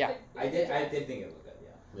 Yeah. I did think it looked good.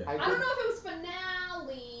 Yeah. I don't know if it was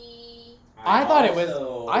finale. I thought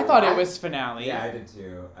it was finale. Yeah, I did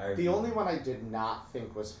too. The only one I did not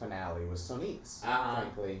think was finale was Sonique's,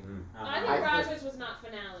 frankly. I think Raja's was not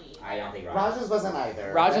finale. I don't think Raja's wasn't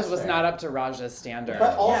either. Raja's That's was fair. not up to Raja's standard.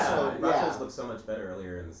 But also, Raja's looked so much better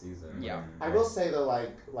earlier in the season. Yeah. I will say though,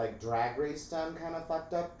 like Drag Race done kind of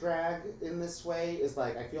fucked up drag in this way is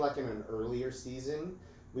like, I feel like in an earlier season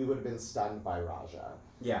we would have been stunned by Raja.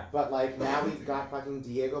 Yeah. But like now we've got fucking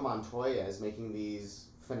Diego Montoya is making these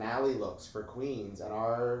finale looks for queens, and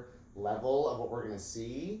our level of what we're gonna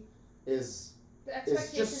see is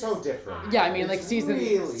just so different. Yeah, I mean, It's like season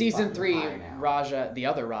really fucking 3, high now. Raja, the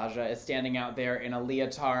other Raja, is standing out there in a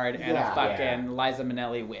leotard and a fucking Liza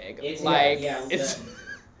Minnelli wig. It's like, it's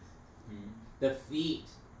the feat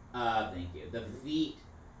of the feat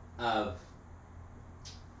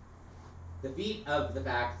of the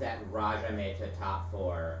fact that Raja made it to top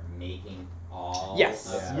 4, making all Yes.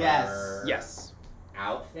 of Yes. her Yes.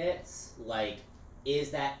 outfits. Like, is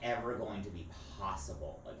that ever going to be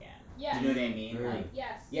possible again? Yes. Do you know what I mean? Like,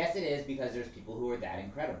 Yes. yes, it is, because there's people who are that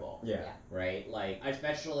incredible. Yeah. Right? Like,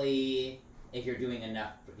 especially if you're doing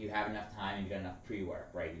enough, you have enough time and you've got enough pre-work,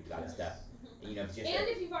 right? You've got stuff, it's just And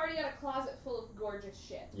if you've already got a closet full of gorgeous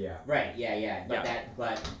shit. Yeah. right, yeah.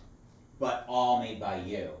 But all made by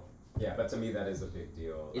you. Yeah, but to me that is a big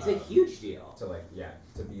deal. It's a huge deal.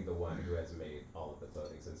 To be the one who has made all of the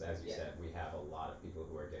clothing, since as you said, we have a lot of people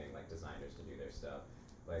who are getting like designers to do their stuff.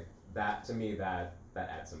 Like that, to me, that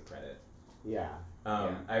adds some credit. Yeah.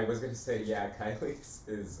 I was gonna say, Kylie's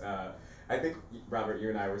is. I think Robert, you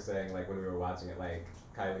and I were saying like when we were watching it, like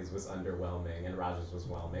Kylie's was underwhelming and Raja's was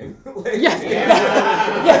whelming. Like, Yes.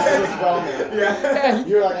 Yes. It was whelming. Yeah.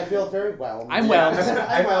 You're like, I feel very whelmed. I'm whelmed.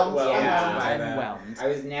 I felt whelmed. Yeah. by I'm that. whelmed. I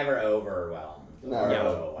was never overwhelmed.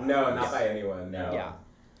 No. No, not by anyone. No. Yeah.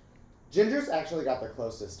 Ginger's actually got the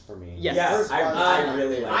closest for me. Yes. Yes, Hers was- I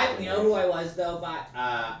really like You know who I was though, but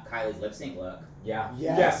Kylie's lip sync look. Yeah.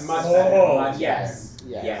 Yes. Much Oh, better. Much yes.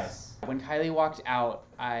 Yes. Yes. When Kylie walked out,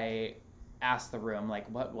 I asked the room, like,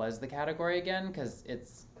 what was the category again? Because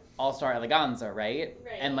it's All-Star Eleganza, right?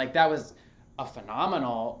 Right. And, like, that was a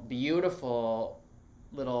phenomenal, beautiful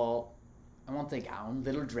little, I won't say gown,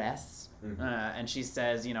 little dress. Mhm. And she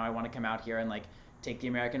says, I want to come out here and, like, take the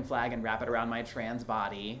American flag and wrap it around my trans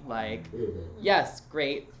body. Like, yes,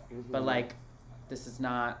 great, but, like, this is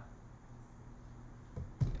not...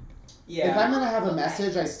 Yeah. If I'm gonna have a Okay.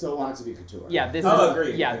 message, I still want it to be couture. Yeah, this Oh, is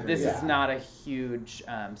agreed, yeah, agreed. this is Yeah. not a huge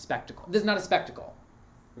spectacle. This is not a spectacle.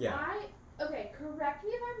 Yeah. Okay, correct me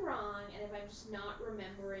if I'm wrong and if I'm just not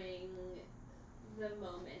remembering the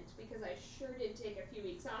moment because I sure did take a few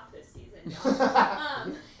weeks off this season.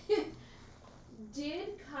 y'all.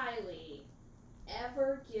 Did Kylie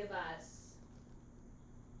ever give us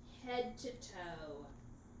head to toe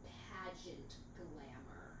pageant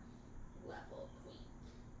glamour level queen?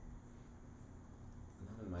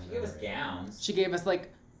 Not in my She gave us memory. gowns. She gave us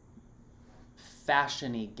like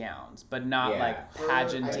fashiony gowns, but not Yeah. like Her-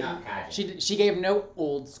 pageant. But not pageant. She gave no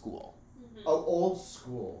old school. Mm-hmm. Oh, old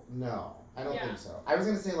school. No, I don't Yeah. think so. I was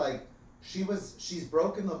gonna say like she's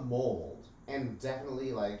broken the mold and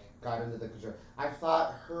definitely like got into the couture. I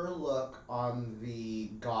thought her look on the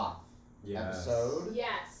goth Yes. episode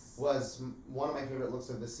Yes. was one of my favorite looks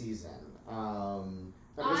of the season. It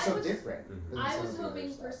was I so was- different. Mhm. than I some was of the other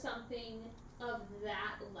hoping for stuff. something of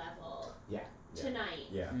that level Yeah. tonight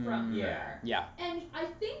Yeah. from Yeah. her. Yeah. And I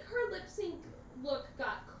think her lip sync look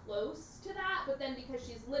got close to that, but then because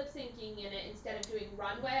she's lip syncing in it instead of doing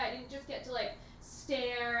runway, I didn't just get to like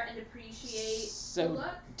stare and appreciate the So look.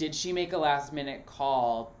 did she make a last minute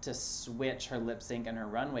call to switch her lip sync and her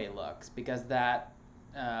runway looks? Because that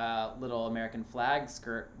little American flag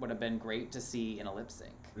skirt would have been great to see in a lip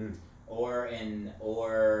sync.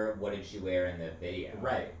 Or what did she wear in the video?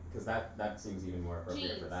 Right, because that seems even more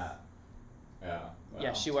appropriate for Jeans. that. Oh. Well.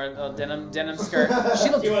 Yeah, she wore a little denim skirt. She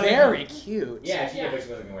looked She wasn't- very cute. Yeah, she Yeah. did, but she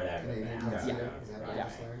wasn't gonna wear that. Canadian Yeah. tuxedo, Yeah. is that what Yeah. I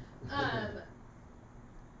just learned?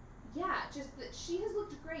 Yeah, just that she has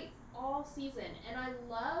looked great all season, and I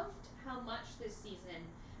loved how much this season,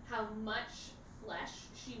 how much flesh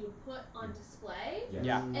she would put on display. Yes.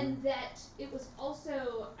 Yeah. And that it was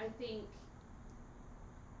also, I think,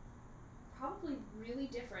 probably really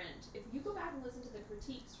different. If you go back and listen to the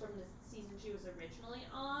critiques from the season she was originally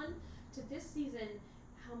on to this season,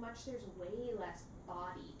 how much there's way less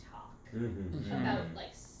body talk Mm-hmm. about like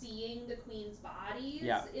seeing the queen's bodies.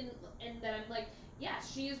 Yeah. And that I'm like, yeah,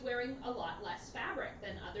 she is wearing a lot less fabric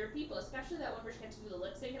than other people, especially that one where she had to do the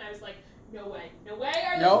lip sync, and I was like, no way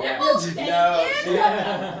are Nope. those nipples staying No, in? she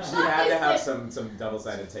had What to is have this? some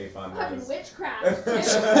double-sided tape on Fucking hers. witchcraft. So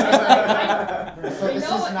I this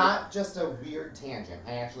know is what- not just a weird tangent.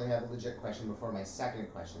 I actually have a legit question before my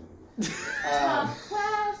second question. Tough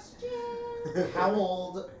question. How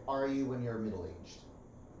old are you when you're middle-aged?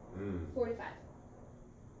 45.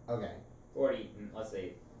 Okay. 40, let's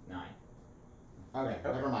say 9. Okay,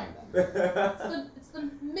 never mind then. It's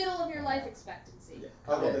the middle of your life expectancy.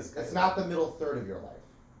 Okay, it's not the middle third of your life.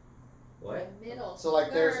 What? The middle. So,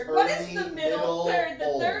 like, there's third. What is early, the middle middle, third? The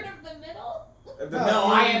old. third of the middle? No,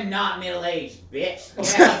 I am not middle aged, bitch. Get the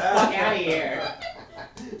fuck out of here.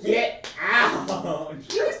 Get out. You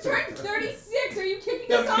just turned 36. Are you kicking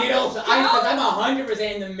The us off middle, the show? I'm 100%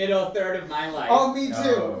 in the middle third of my life. Oh, me too.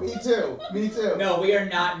 No. Me too. Me too. No, we are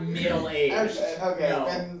not middle aged. Okay. No.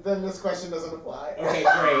 Then this question doesn't apply. Okay,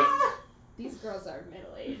 great. These girls are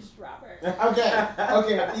middle-aged, Robert.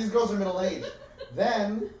 Okay. These girls are middle-aged.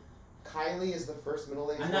 Then Kylie is the first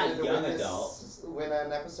middle-aged I'm not woman to young win adult. win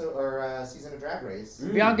an episode or a season of Drag Race.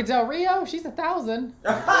 Bianca Del Rio, she's 1,000.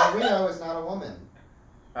 Del Rio is not a woman.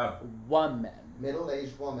 Woman.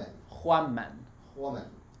 Middle-aged woman. Woman. Woman.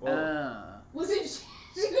 Wasn't she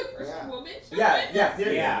the first Yeah. woman? to Yeah, win? yeah,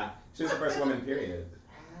 period. Yeah. She was the first woman, period.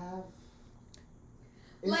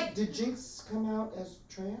 Did Jinx come out as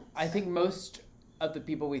trans? I think most of the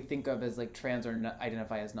people we think of as like trans or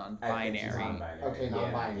identify as I think she's non-binary. non-binary. Okay,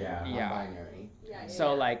 non-binary. Yeah. Yeah. Non-binary. Yeah,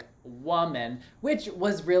 So like woman, which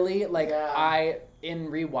was really like Yeah. in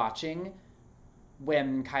rewatching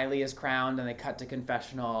when Kylie is crowned and they cut to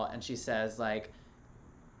confessional and she says like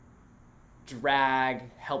drag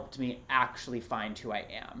helped me actually find who I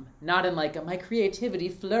am. Not in like my creativity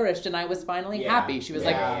flourished and I was finally Yeah. happy. She was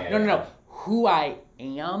like, Yeah, no. Who I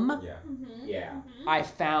am, Yeah. Mm-hmm. Yeah. I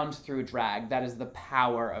found through drag. That is the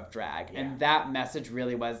power of drag. Yeah. And that message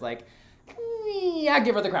really was like, yeah,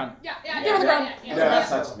 give her the crown. Yeah. Give her the crown. No, that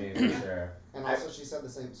touched me for sure. And also, she said the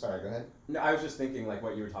same. Sorry, go ahead. No, I was just thinking like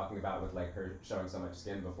what you were talking about with like her showing so much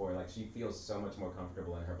skin before. Like she feels so much more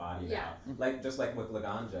comfortable in her body Yeah. now. Like just like with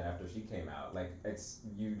Laganja after she came out. Like it's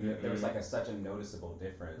there was like such a noticeable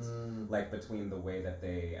difference. Like between the way that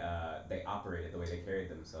they operated, the way they carried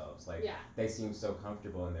themselves. Like Yeah. they seem so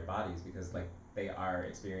comfortable in their bodies because like they are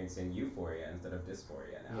experiencing euphoria instead of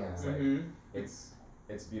dysphoria now. Yeah. It's like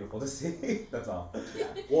it's beautiful to see. That's all.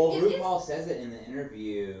 Well, It is- RuPaul says it in the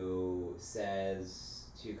interview, says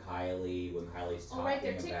to Kylie when Kylie's talking Oh, right,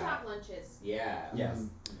 they're about... TikTok lunches. Yeah. Yes.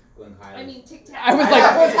 When Kylie... I mean, TikTok. I was I like,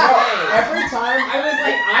 was gonna say, Every time I was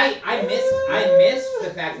like, I I missed the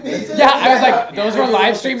fact that Yeah, I was like, those were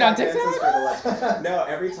live streamed on TikTok? No,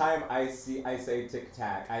 every time I say Tic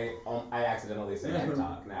Tac, I accidentally say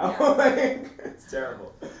TikTok now. Like, it's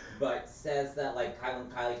terrible. But says that like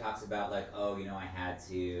Kylie talks about like, oh, you know, I had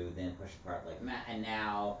to then push apart like Matt, and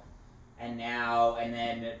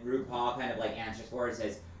then RuPaul kind of like answers for it,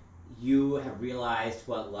 says, you have realized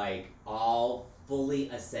what like all fully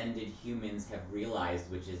ascended humans have realized,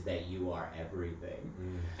 which is that you are everything.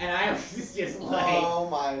 And I was just like, oh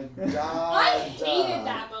my god. I hated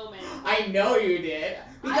that moment. I know you did,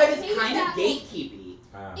 because it's hated kind of that gatekeepy.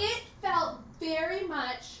 It felt very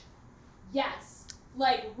much, yes.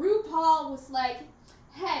 Like, RuPaul was like,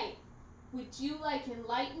 hey, would you like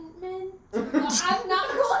enlightenment? Well, I'm not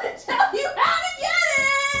going to tell you how to get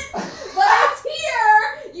it, but it's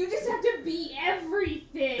here. You just have to be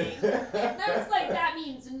everything. And I was like, that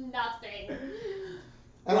means nothing.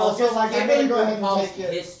 And also, like, I'm gonna go ahead and RuPaul's take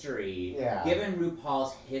it. history, Yeah. given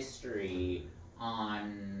RuPaul's history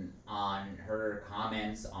on her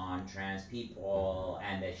comments on trans people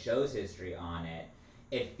and the show's history on it,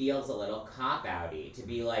 it feels a little cop-outy to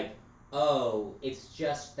be like, oh, it's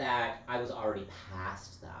just that I was already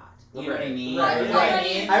past that. You know what I mean? Right. You know what I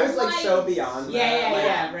mean? I was like so beyond that.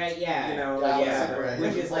 Yeah, like, right, yeah. You know, Galaxy brain.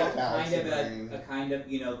 Which is like Galaxy kind of brain. a kind of,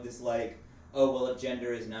 you know, this like, oh, well, if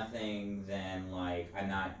gender is nothing, then like I'm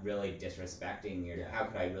not really disrespecting your. Yeah. How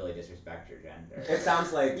could I really disrespect your gender? It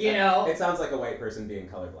sounds like You know? It sounds like a white person being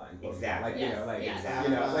colorblind. Exactly. Like Yes, you know, like yes.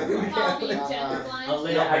 you know, like RuPaul being Uh-huh. gender blind. A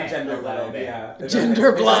little yeah, I'm bit, gender a little blind. bit. Yeah,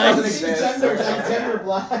 Gender blind. It doesn't exist. I'm gender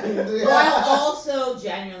blind. While also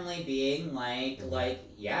genuinely being like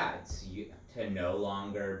yeah, it's you, to no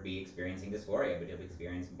longer be experiencing dysphoria, but to be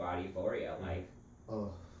experiencing body euphoria. Like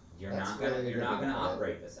Oh, you're That's not gonna really you're good not way gonna to put it.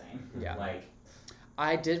 operate the same. Yeah. Like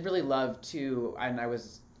I did really love too, and I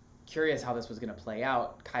was curious how this was going to play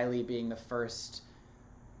out. Kylie being the first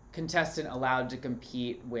contestant allowed to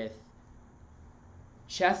compete with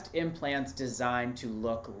chest implants designed to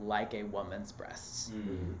look like a woman's breasts.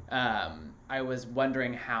 I was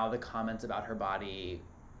wondering how the comments about her body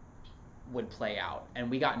would play out, and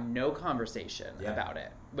we got no conversation about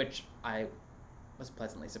it, which I was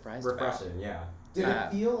pleasantly surprised about. Refreshing, yeah. Did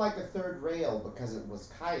it feel like a third rail because it was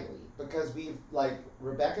Kylie? Because we've, like,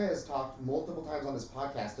 Rebecca has talked multiple times on this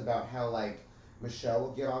podcast about how, like, Michelle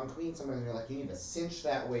will get on Queen sometimes and you're like, you need to cinch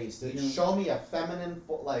that waist. You know- Show me a feminine,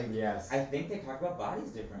 like... Yes. I think they talked about bodies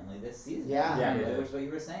differently this season. Yeah. Yeah, which they did. was what you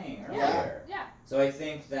were saying Yeah. earlier. Yeah. So I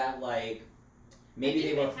think that like maybe I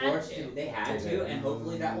think they were they had forced to. to. They had They to, did. and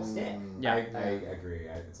hopefully that will stick. Yeah. I agree.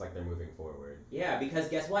 It's like they're moving forward. Yeah, because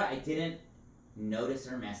guess what? I didn't notice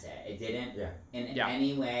or miss it. It didn't in Yeah.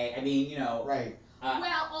 any way. I mean, you know. Right.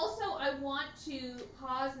 Well, also, I want to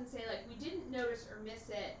pause and say, like, we didn't notice or miss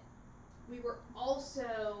it. We were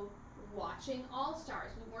also watching All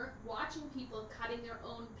Stars. We weren't watching people cutting their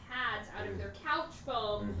own pads out of their couch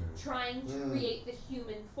foam, trying to create the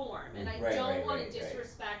human form. And I don't want to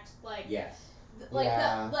disrespect, like, Yes.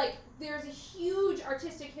 like there's a huge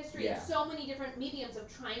artistic history in Yeah. so many different mediums of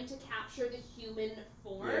trying to capture the human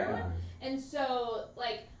form. Yeah. And so,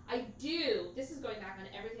 like, I do, this is going back on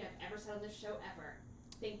everything I've ever said on this show ever,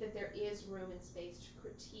 think that there is room and space to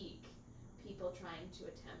critique people trying to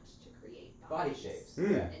attempt to create Body bodies shapes.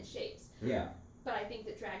 and shapes. Yeah. But I think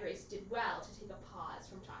that Drag Race did well to take a pause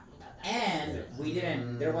from talking about that. And we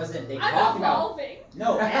didn't. There wasn't. They I'm talked about. evolving.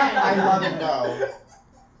 No. And I love it, though.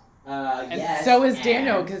 And yes, so is and-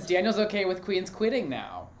 Daniel, because Daniel's okay with Queens quitting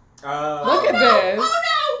now. Oh, Look at this.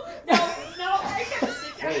 Oh no! No, I can't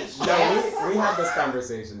sit down. Wait, no, yes. we had this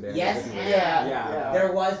conversation, Dan. Yes, didn't we? and Yeah.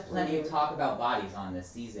 there was plenty of talk about bodies on this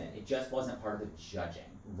season. It just wasn't part of the judging.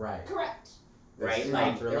 Right. Correct. Right, It's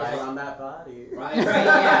like, not there was- relying on that body. Right,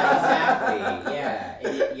 yeah,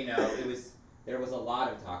 exactly. Yeah, you know, it was. There was a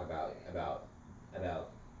lot of talk about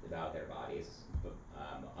their bodies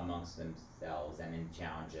amongst themselves and in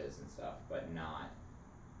challenges and stuff, but not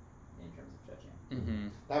in terms of judging. Mm-hmm.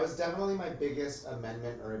 That was definitely my biggest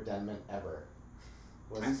amendment or addendum ever.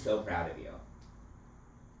 I'm so proud of you.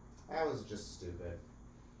 I was just stupid.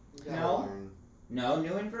 You gotta No. learn. No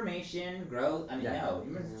new information, growth. I mean, Yeah. no,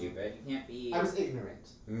 you weren't stupid. You can't be. I was ignorant.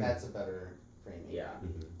 That's a better framing. Yeah.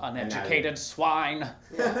 Uneducated swine.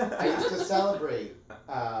 Yeah. I used to celebrate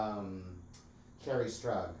Carrie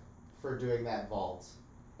Strug for doing that vault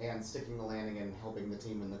and sticking the landing and helping the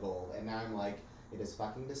team win the gold. And now I'm like, it is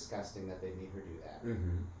fucking disgusting that they made her do that.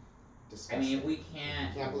 Mm-hmm. I Disgusting. mean, if we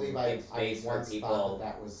can't. I can't believe I give space for once people thought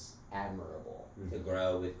that was admirable. to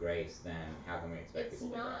grow with grace, then how can we expect It's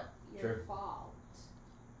people not your True. fault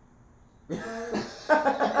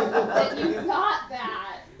that you thought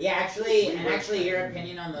that. Yeah, actually, your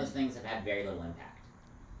opinion on those things have had very little impact.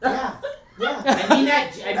 Yeah. I mean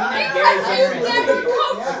that very I've never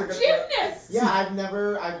generously. coached gymnasts. Yeah, I've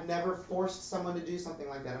never forced someone to do something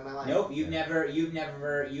like that in my life. Nope, you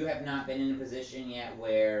have not been in a position yet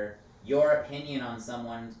where your opinion on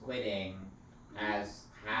someone quitting has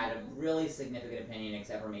had a really significant opinion,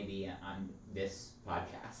 except for maybe on this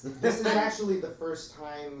podcast. This is actually the first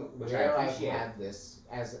time Which I where I've appreciate. had this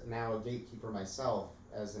as now a gatekeeper myself,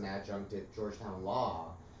 as an adjunct at Georgetown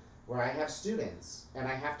Law, where I have students and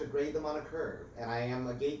I have to grade them on a curve, and I am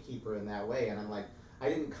a gatekeeper in that way. And I'm like, I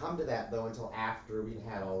didn't come to that though until after we'd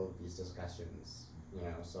had all of these discussions,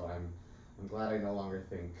 So I'm glad I no longer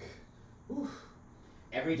think. Whew,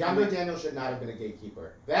 Every Younger time, Daniel should not have been a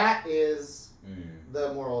gatekeeper. That is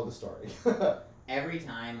the moral of the story. every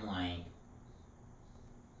time,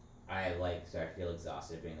 I start to feel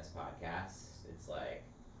exhausted doing this podcast. It's like,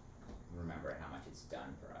 remember how much it's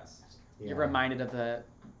done for us. You're reminded of the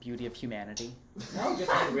beauty of humanity. No,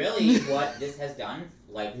 just really what this has done,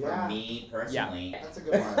 for Yeah. me personally. That's a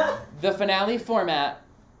good one. The finale format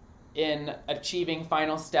in achieving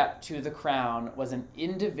final step to the crown was an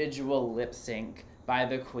individual lip sync by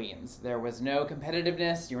the queens. There was no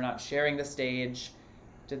competitiveness. You were not sharing the stage.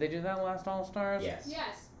 Did they do that last All Stars? Yes.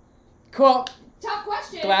 Yes. Cool. Tough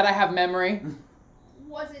question. Glad I have memory.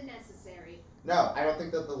 Was it necessary? No, I don't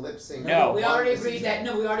think that the lip sync. No. We already agreed that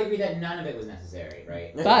none of it was necessary,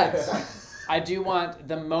 right? But I do want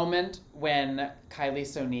the moment when Kylie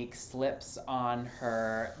Sonique slips on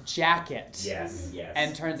her jacket Yes.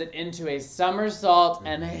 and turns it into a somersault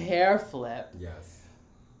and a hair flip. Yes.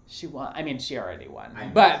 She won. I mean, she already won. I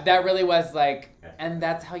know. But that really was and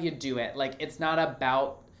that's how you do it. It's not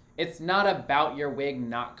about your wig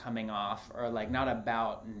not coming off or not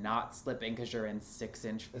about not slipping because you're in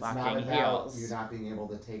 6-inch It's not fucking about heels. you not being able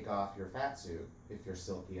to take off your fat suit if you're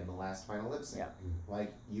Silky in the last final lip sync. Yeah.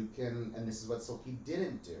 You can, and this is what Silky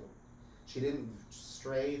didn't do. She didn't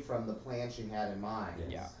stray from the plan she had in mind.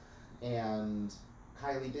 Yes. And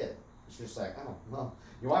Kylie did. She was like, oh, well,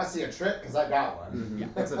 you want to see a trick? Because I got one.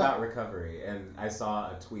 Mm-hmm. It's about recovery, and I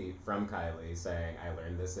saw a tweet from Kylie saying, I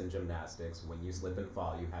learned this in gymnastics. When you slip and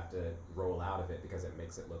fall, you have to roll out of it because it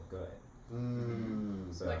makes it look good.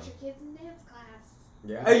 So, Put your kids in dance class.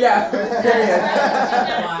 yeah. But I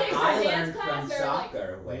Dance learned class from or,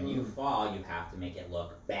 soccer, when you fall, you have to make it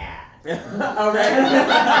look bad. All right.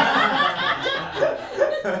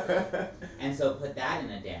 And so put that in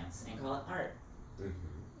a dance and call it art. Mhm.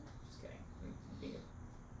 Just kidding.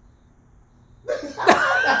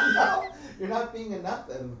 No, you're not being a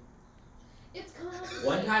nothing. It's complicated.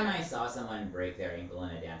 One time I saw someone break their ankle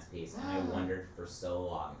in a dance piece, and I wondered for so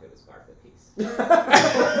long if it was part of the piece.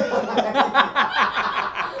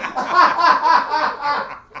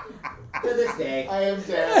 To this day. I am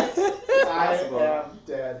dead. I am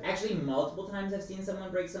dead. Actually, multiple times I've seen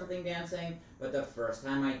someone break something dancing, but the first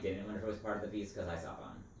time I didn't wonder if it was part of the piece because I saw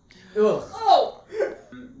fun. Ugh. Oh!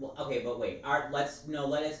 Well, okay, but wait. Let us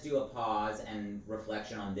do a pause and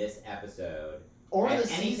reflection on this episode. Or And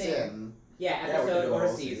the anything- season. Yeah, Yeah, we can episode do a or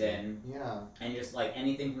whole season. Yeah. And just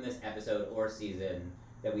anything from this episode or season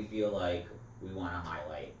that we feel like we want to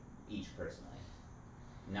highlight each personally.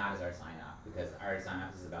 Not as our sign off, because our sign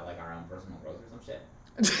off is about our own personal growth or some shit.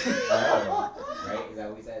 Right? Is that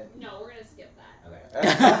what we said? No, we're gonna skip that. Okay.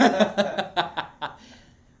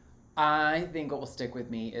 I think what will stick with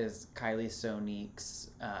me is Kylie Sonique's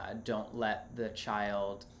don't let the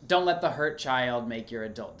hurt child make your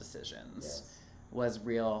adult decisions. Yes. Was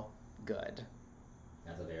real good.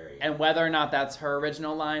 That's a very... And whether or not that's her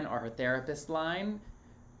original line or her therapist line,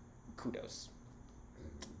 kudos.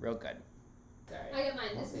 Real good. Sorry. I get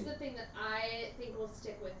mine. This is the thing that I think will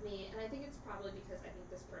stick with me, and I think it's probably because I think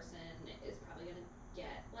this person is probably gonna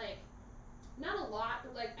get not a lot,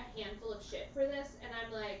 but a handful of shit for this, and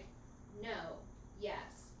I'm like, no,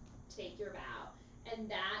 yes, take your bow. And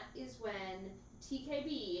that is when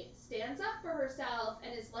TKB stands up for herself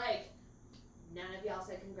and is like, none of y'all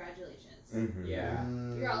said congratulations. Mhm. Yeah.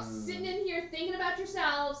 You're all sitting in here thinking about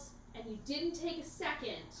yourselves, and you didn't take a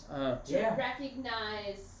second to Yeah.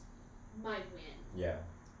 recognize my win. Yeah.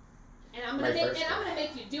 And I'm My gonna first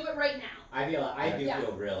make you do it right now. I do Yeah.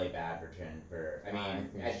 feel really bad for Trin. I I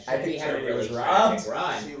think think she had a Trinity really was tragic robbed.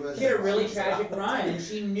 run. She had a really tragic run, and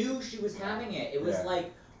she knew she was having it. It was Yeah.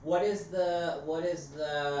 what is the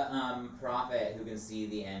prophet who can see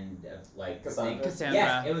the end of Cassandra? Cassandra.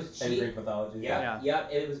 Yes, it was In she. Greek mythology.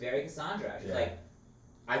 Yep. It was very Cassandra. She's Yeah. like,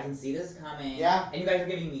 I can see this coming. Yeah. And you guys are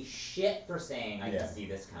giving me shit for saying I Yeah. can see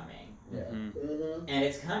this coming. Yeah. Mm-hmm. And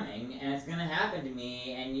it's coming, and it's gonna happen to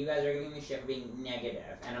me, and you guys are giving me shit for being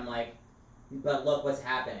negative. And I'm like, but look what's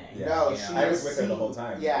happening. Yeah. No, you she know? I was is with her the seeing- whole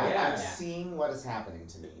time. Yeah, Yeah. I'm Yeah. seeing what is happening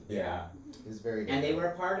to me. Yeah. It's very And they different. were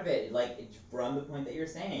a part of it, like it's from the point that you're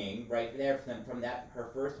saying right there, from that her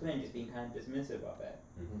first win, just being kind of dismissive of it.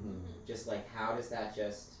 Mhm. Just like, how does that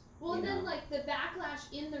just? Well, and you then know. like the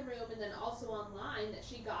backlash in the room, and then also online that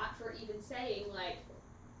she got for even saying like,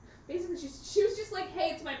 basically she was just like,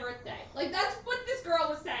 "Hey, it's my birthday." Like that's what this girl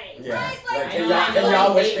was saying, Yeah. right? Like, I can know, y'all, I can know,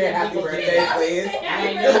 y'all I wish hate me a when happy people do birthday, that. please? Say And I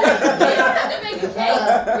happy know birthday. that- We don't have to make a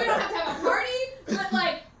cake. We don't have to have a party. But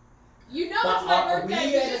like, you know But, it's my we birthday.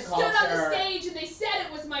 as You a just stood on the culture- stage and they said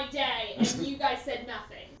it was my day, and you guys said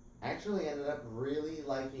nothing. I actually ended up really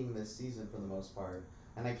liking this season for the most part,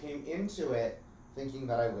 and I came into it thinking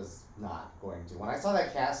that I was not going to. When I saw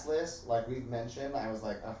that cast list, like we've mentioned, I was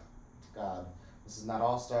like, oh, God, this is not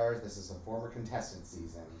All Stars, this is a former contestant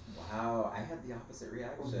season. Wow, I had the opposite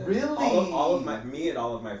reaction. Really? All of me and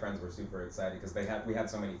all of my friends were super excited because we had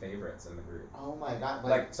so many favorites in the group. Oh my God.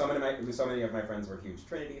 Like so many of my friends were huge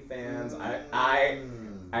Trinity fans.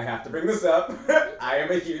 Mm. I have to bring this up. I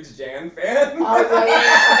am a huge Jan fan. Oh,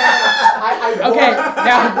 yeah. Okay,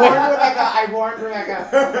 I warned Rebecca.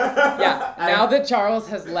 Yeah, now that Charles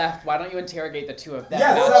has left, why don't you interrogate the two of them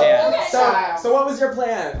Yes, about Jan? Okay. so what was your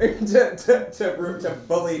plan to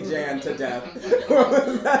bully Jan to death?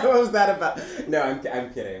 What was that about? No,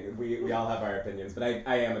 I'm kidding. We all have our opinions, but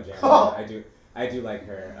I am a Jan fan. I do like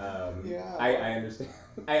her. Yeah. I understand.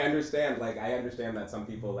 I understand that some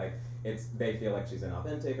people like they feel like she's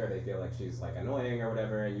inauthentic or they feel like she's like annoying or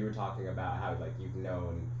whatever. And you were talking about how like you've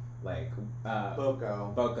known like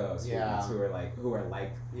Boko students Yeah. who are like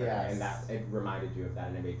her, Yes. and that it reminded you of that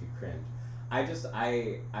and it made you cringe.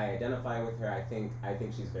 I identify with her. I think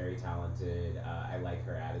she's very talented. I like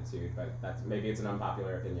her attitude, but maybe it's an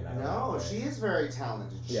unpopular opinion. I don't know. No, but- she is very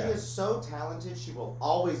talented. She Yeah. is so talented, she will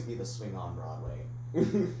always be the swing on Broadway.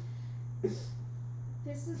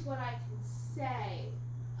 This is what I can say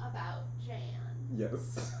about Jan.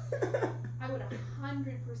 Yes. I would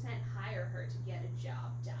 100% hire her to get a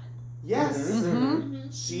job done. Yes! Mhm. Mm-hmm.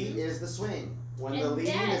 She is the swing. When the And lead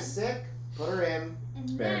then- is sick, put her in. And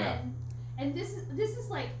Fair then, enough. and this is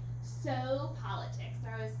like so politics.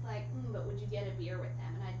 I was like, but would you get a beer with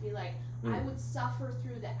them? And I'd be like, I would suffer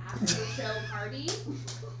through the after show party.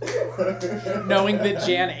 Knowing that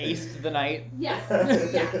Jan aced the night. Yes,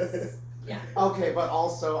 yes, yeah. Okay, but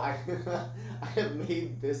also I have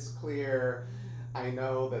made this clear. I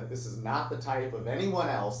know that this is not the type of anyone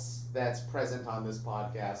else that's present on this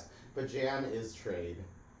podcast, but Jan is trade.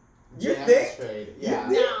 You Jan think? is trade. You Yeah.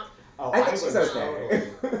 think? No, Oh, I think she's would okay.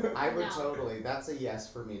 totally. I would No. totally. That's a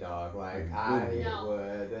yes for me, dog. Like Mm. I No.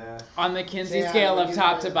 would. On the Kinsey Jan, scale what of do you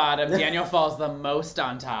top to think? bottom, Daniel falls the most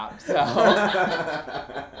on top. So,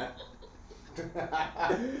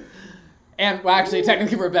 and well, actually,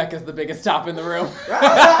 technically, Rebecca's the biggest top in the room.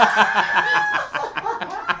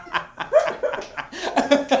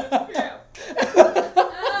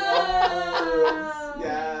 Oh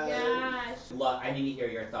Yes. gosh. Look, I need to hear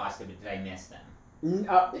your thoughts. Did I miss them?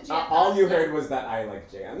 All you heard was that I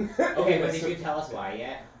like Jan. Okay, but did you tell us why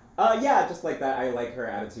yet? Yeah, just like that. I like her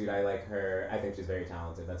attitude. I like her. I think she's very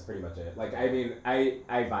talented. That's pretty much it. Like, I mean, I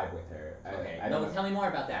vibe with her. Okay, I don't know. tell me more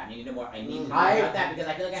about that. I need to know more. I need to know I- more about that because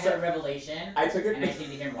I feel like I had a revelation, I took it. and I just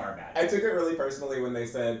need to hear more about I it. took it really personally when they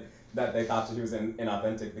said that they thought she was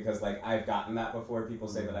inauthentic because like I've gotten that before. People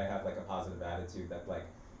say that I have like a positive attitude that like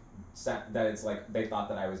that it's like they thought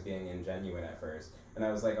that I was being ingenuine at first, and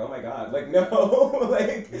I was like, oh my god, like no,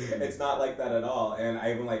 like it's not like that at all. And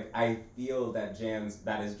I feel that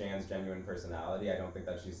that is Jan's genuine personality. I don't think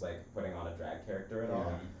that she's like putting on a drag character at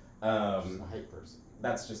all. She's a hype person.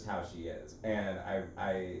 That's just how she is, and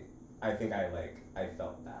I think I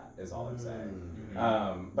felt that is all I'm saying.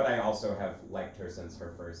 Mhm. But I also have liked her since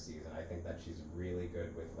her first season. I think that she's really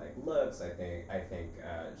good with like looks. I think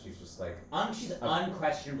she's just like She's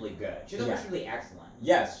unquestionably good. She's Yeah. unquestionably excellent.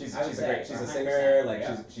 yes, she's I would a say great. She's a 100%, singer. Like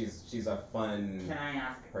yeah. she's a fun Can I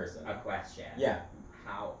ask person. a question? Yeah,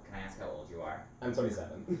 Can I ask how old you are? I'm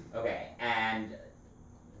 27. Okay, and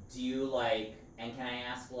do you like? And can I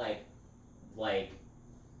ask like?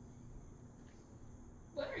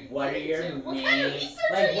 What are your into? What main kind of research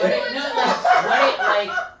like? are you What doing? it, no, like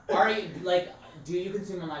are you like? Do you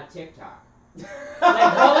consume a lot of TikTok?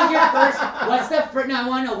 Like, what was your first? What's the first? No, I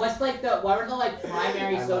want to know. What's like the? What were the like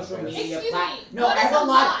primary I love social this. media Excuse platforms? me, No, what I have is a a lot.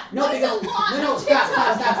 lot? No, What is because a lot no, on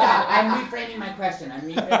stop. I'm reframing my question.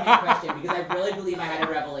 Because I really believe I had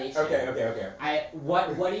a revelation. Okay.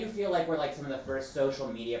 What do you feel like were like some of the first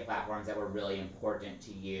social media platforms that were really important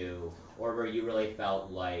to you, or where you really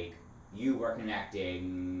felt like you were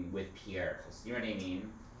connecting with peers? You know what I mean?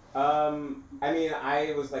 I mean,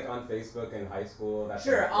 I was like on Facebook in high school. That's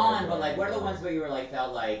Sure, like, on, but like, what are the ones where you were like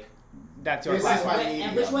felt like? That's your This is platform. my And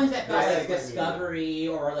medium. which ones that felt This like is my discovery,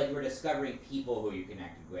 or like you were discovering people who you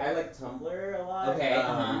connected with? I like Tumblr a lot. Okay.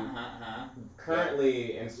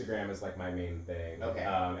 Currently, Instagram is like my main thing. Okay.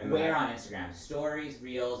 And Where then on Instagram? Stories,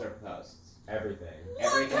 reels, or posts? everything. What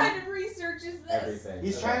Everything. kind of research is this? Everything.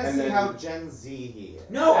 He's Okay. trying to And see then- how Gen Z he is.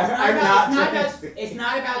 No, it's I'm not, not about, Gen Z. it's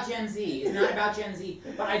not about Gen Z. It's not about Gen Z.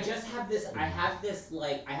 But I just have this. I have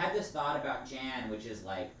this thought about Jan, which is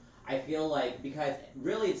like, I feel like, because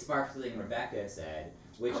really it sparks something Rebecca said,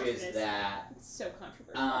 which Of course is it is. that It's so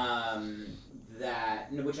controversial.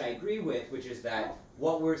 which I agree with, which is that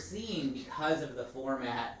what we're seeing because of the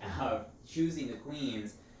format of choosing the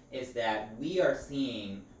queens is that we are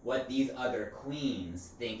seeing what these other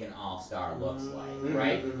queens think an all-star looks like, Mhm,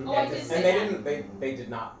 right? mhm. Oh, I That's did a- say And they that. didn't. They did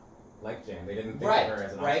not like Jan. They didn't think Right, of her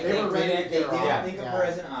as an right. option. They They were ready to didn't. get They her didn't off, think of yeah. her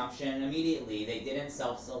as an option immediately. They didn't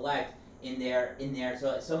self-select in their.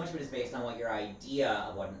 So much of it is based on what your idea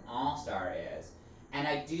of what an all-star is, and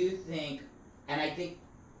I do think, and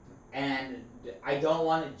I don't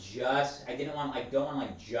want to just. I don't want to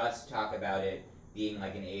like just talk about it being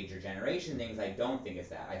like an age or generation things. I don't think it's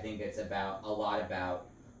that. I think it's about a lot about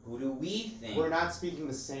who do we think. We're not speaking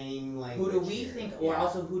the same language. Who do we here. think, or Yeah.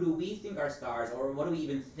 also who do we think are stars, or what do we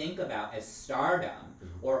even think about as stardom, Mhm.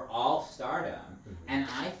 or all stardom? Mhm. And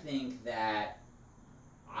I think that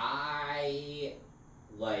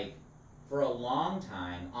for a long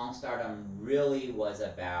time, all stardom really was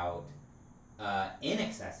about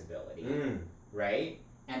inaccessibility, Mm. right?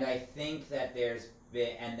 And I think that there's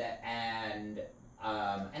been, and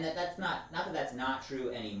that's not that that's not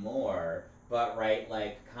true anymore, but right,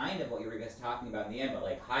 like kind of what you were just talking about in the end, but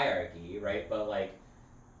like hierarchy, right? But like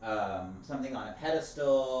something on a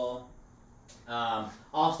pedestal,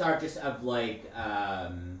 all-star just of like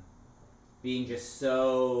being just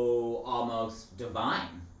so almost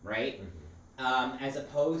divine, right? Mhm. As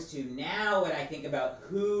opposed to now when I think about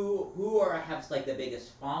who have like the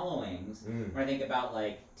biggest followings, Mm. when I think about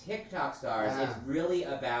like TikTok stars, Yeah. it's really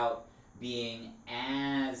about being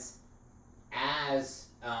as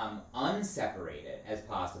unseparated as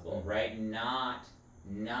possible, Mhm. right? Not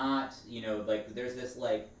like there's this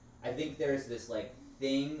like I think there's this like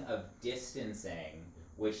thing of distancing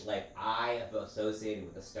which like I have associated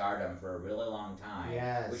with the stardom for a really long time.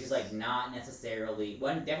 Yes. Which is like not necessarily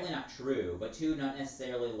one, definitely not true, but two, not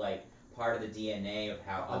necessarily like part of the DNA of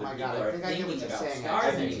how Oh other my people God, I are think I get what thinking you're about saying, stars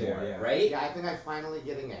actually. I do too, anymore, yeah. right? Yeah, I think I'm finally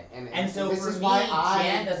getting it. And so this for is me, why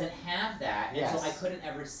Jan doesn't have that, and so Yes. I couldn't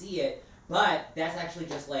ever see it. But that's actually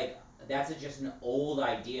just like just an old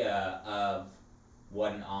idea of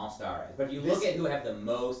what an all-star is. But if you look This- at who have the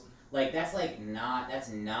most, like that's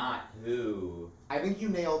not who. I think you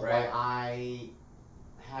nailed Right. why I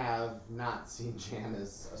have not seen Jan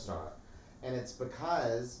as a star. And it's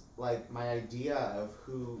because, like, my idea of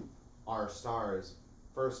who are stars,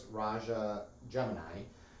 first Raja Gemini,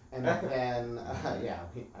 and then,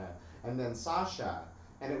 and then Sasha.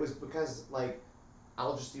 And it was because, like,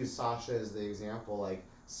 I'll just use Sasha as the example, like,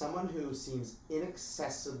 someone who seems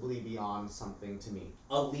inaccessibly beyond something to me.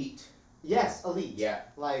 Elite. Yes, elite. Yeah.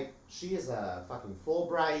 Like, she is a fucking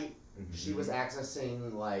Fulbright. Mhm. She was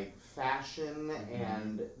accessing like fashion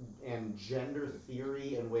and gender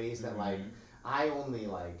theory in ways that like I only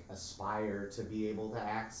like aspire to be able to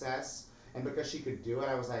access. And because she could do it,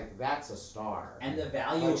 I was like, that's a star. And the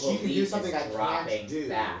value Like, of she can do elite something I is can't dropping do.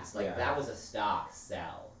 fast. Like Yeah. that was a stock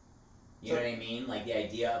sell. You So- know what I mean? Like the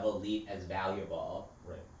idea of elite as valuable.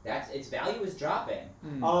 Right. That's its value is dropping.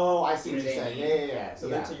 Oh, I see You what know you're what I saying. mean? Yeah. So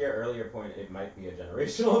yeah. then, to your earlier point, it might be a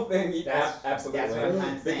generational thing. That's- Absolutely. that's what I'm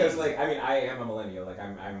kind of Because, saying. like, I mean, I am a millennial. Like,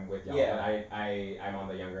 I'm with y'all, Yeah. but I'm on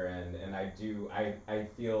the younger end, and I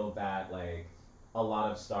feel that like a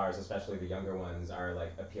lot of stars, especially the younger ones, are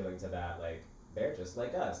like appealing to that. Like, they're just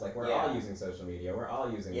like us. Like, we're Yeah. all using social media. We're all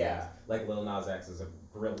using Yeah. things. Like Lil Nas X is a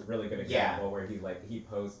really good Yeah. example where he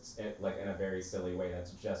posts it like in a very silly way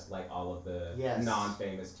that's just like all of the Yes.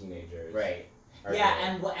 non-famous teenagers. Right. are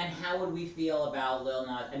Yeah, doing. and how would we feel about Lil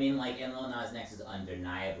Nas? I mean, like, and Lil Nas X is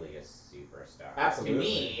undeniably a superstar. Absolutely. To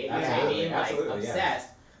me, you know what I Absolutely. mean? Like, Absolutely, yes. obsessed.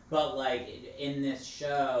 But, like, in this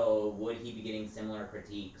show, would he be getting similar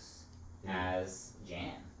critiques as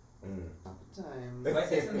Jan? Mm. Time. Do I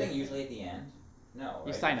say something usually at the end? No.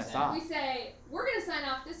 You right? sign You're us saying- off. We say, we're going to sign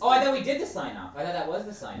off this Oh, I week thought we did the sign off. I thought that was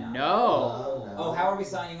the sign off. No. Oh, Oh, how are we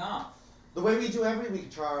signing off? The way we do every week,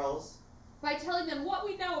 Charles. by telling them what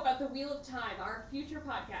we know about the Wheel of Time, our future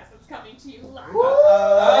podcast that's coming to you live.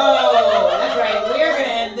 Oh, that's right. We're gonna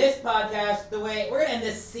end this podcast we're gonna end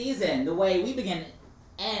this season the way we begin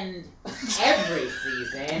end every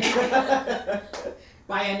season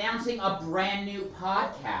by announcing a brand new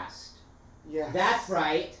podcast. Yeah. That's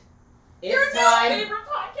right. Your It's new time. favorite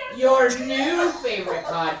podcast. Your new favorite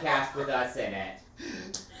podcast with us in it.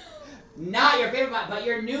 Not your favorite, but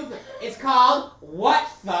your new. It's called What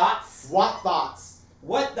Thoughts? What thoughts?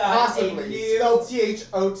 What Thoughts? A Possibly. new Spelled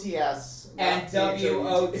THOTS. and not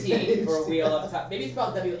WOT for Wheel of Time. Maybe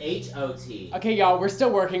spelled WHOT. Okay, y'all, we're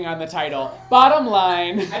still working on the title. Bottom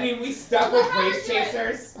line. I mean, we stuck with Waste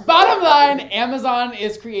Chasers. Bottom line, Amazon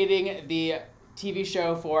is creating the TV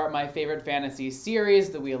show for my favorite fantasy series,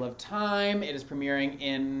 The Wheel of Time. It is premiering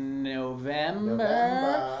in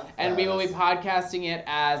November. And we will be podcasting it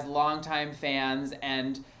as longtime fans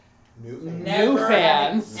and New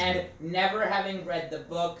fans. Never having read the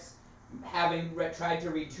books, having tried to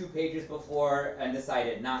read 2 pages before and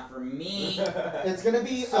decided not for me. It's gonna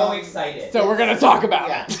be So excited. so we're gonna talk about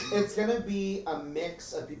Yeah, it. it's gonna be a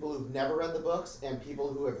mix of people who've never read the books and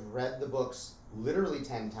people who have read the books literally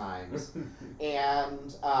 10 times.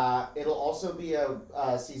 And it'll also be a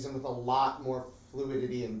season with a lot more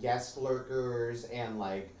fluidity and guest lurkers and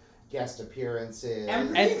like guest appearances. I'm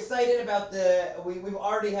pretty excited about we've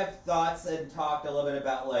already have thoughts and talked a little bit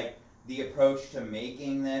about like the approach to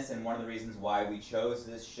making this and one of the reasons why we chose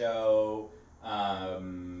this show.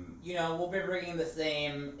 We'll be bringing the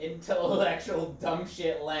same intellectual dumb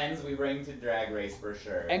shit lens we bring to Drag Race for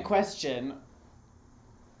sure. And question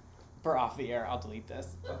for off the air, I'll delete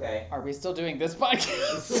this. Okay. Are we still doing this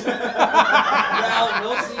podcast? Well,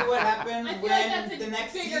 we'll see what happens I feel when like that's a the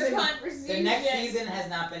next bigger season. conversation. The next season has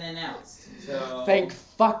not been announced. So Thank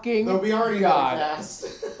fucking Though we already God. know the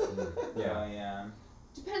cast. yeah.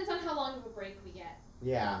 Depends on how long of a break we get.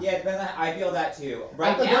 Yeah. Yeah, it depends on, I feel that too.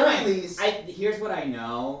 Right At the now, very least. here's what I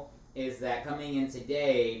know is that coming in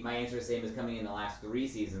today, my answer is the same as coming in the last 3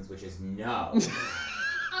 seasons, which is no.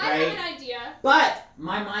 I Right. have an idea. But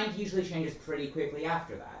my mind usually changes pretty quickly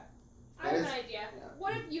after that. I have an That is- idea.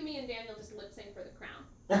 What if you, me, and Daniel just lip sync for the crown?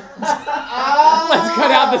 Let's cut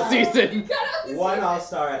out the season. Cut out the One season.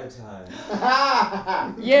 all-star at a time.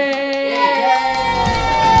 Ah! Yay!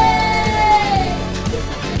 Yay!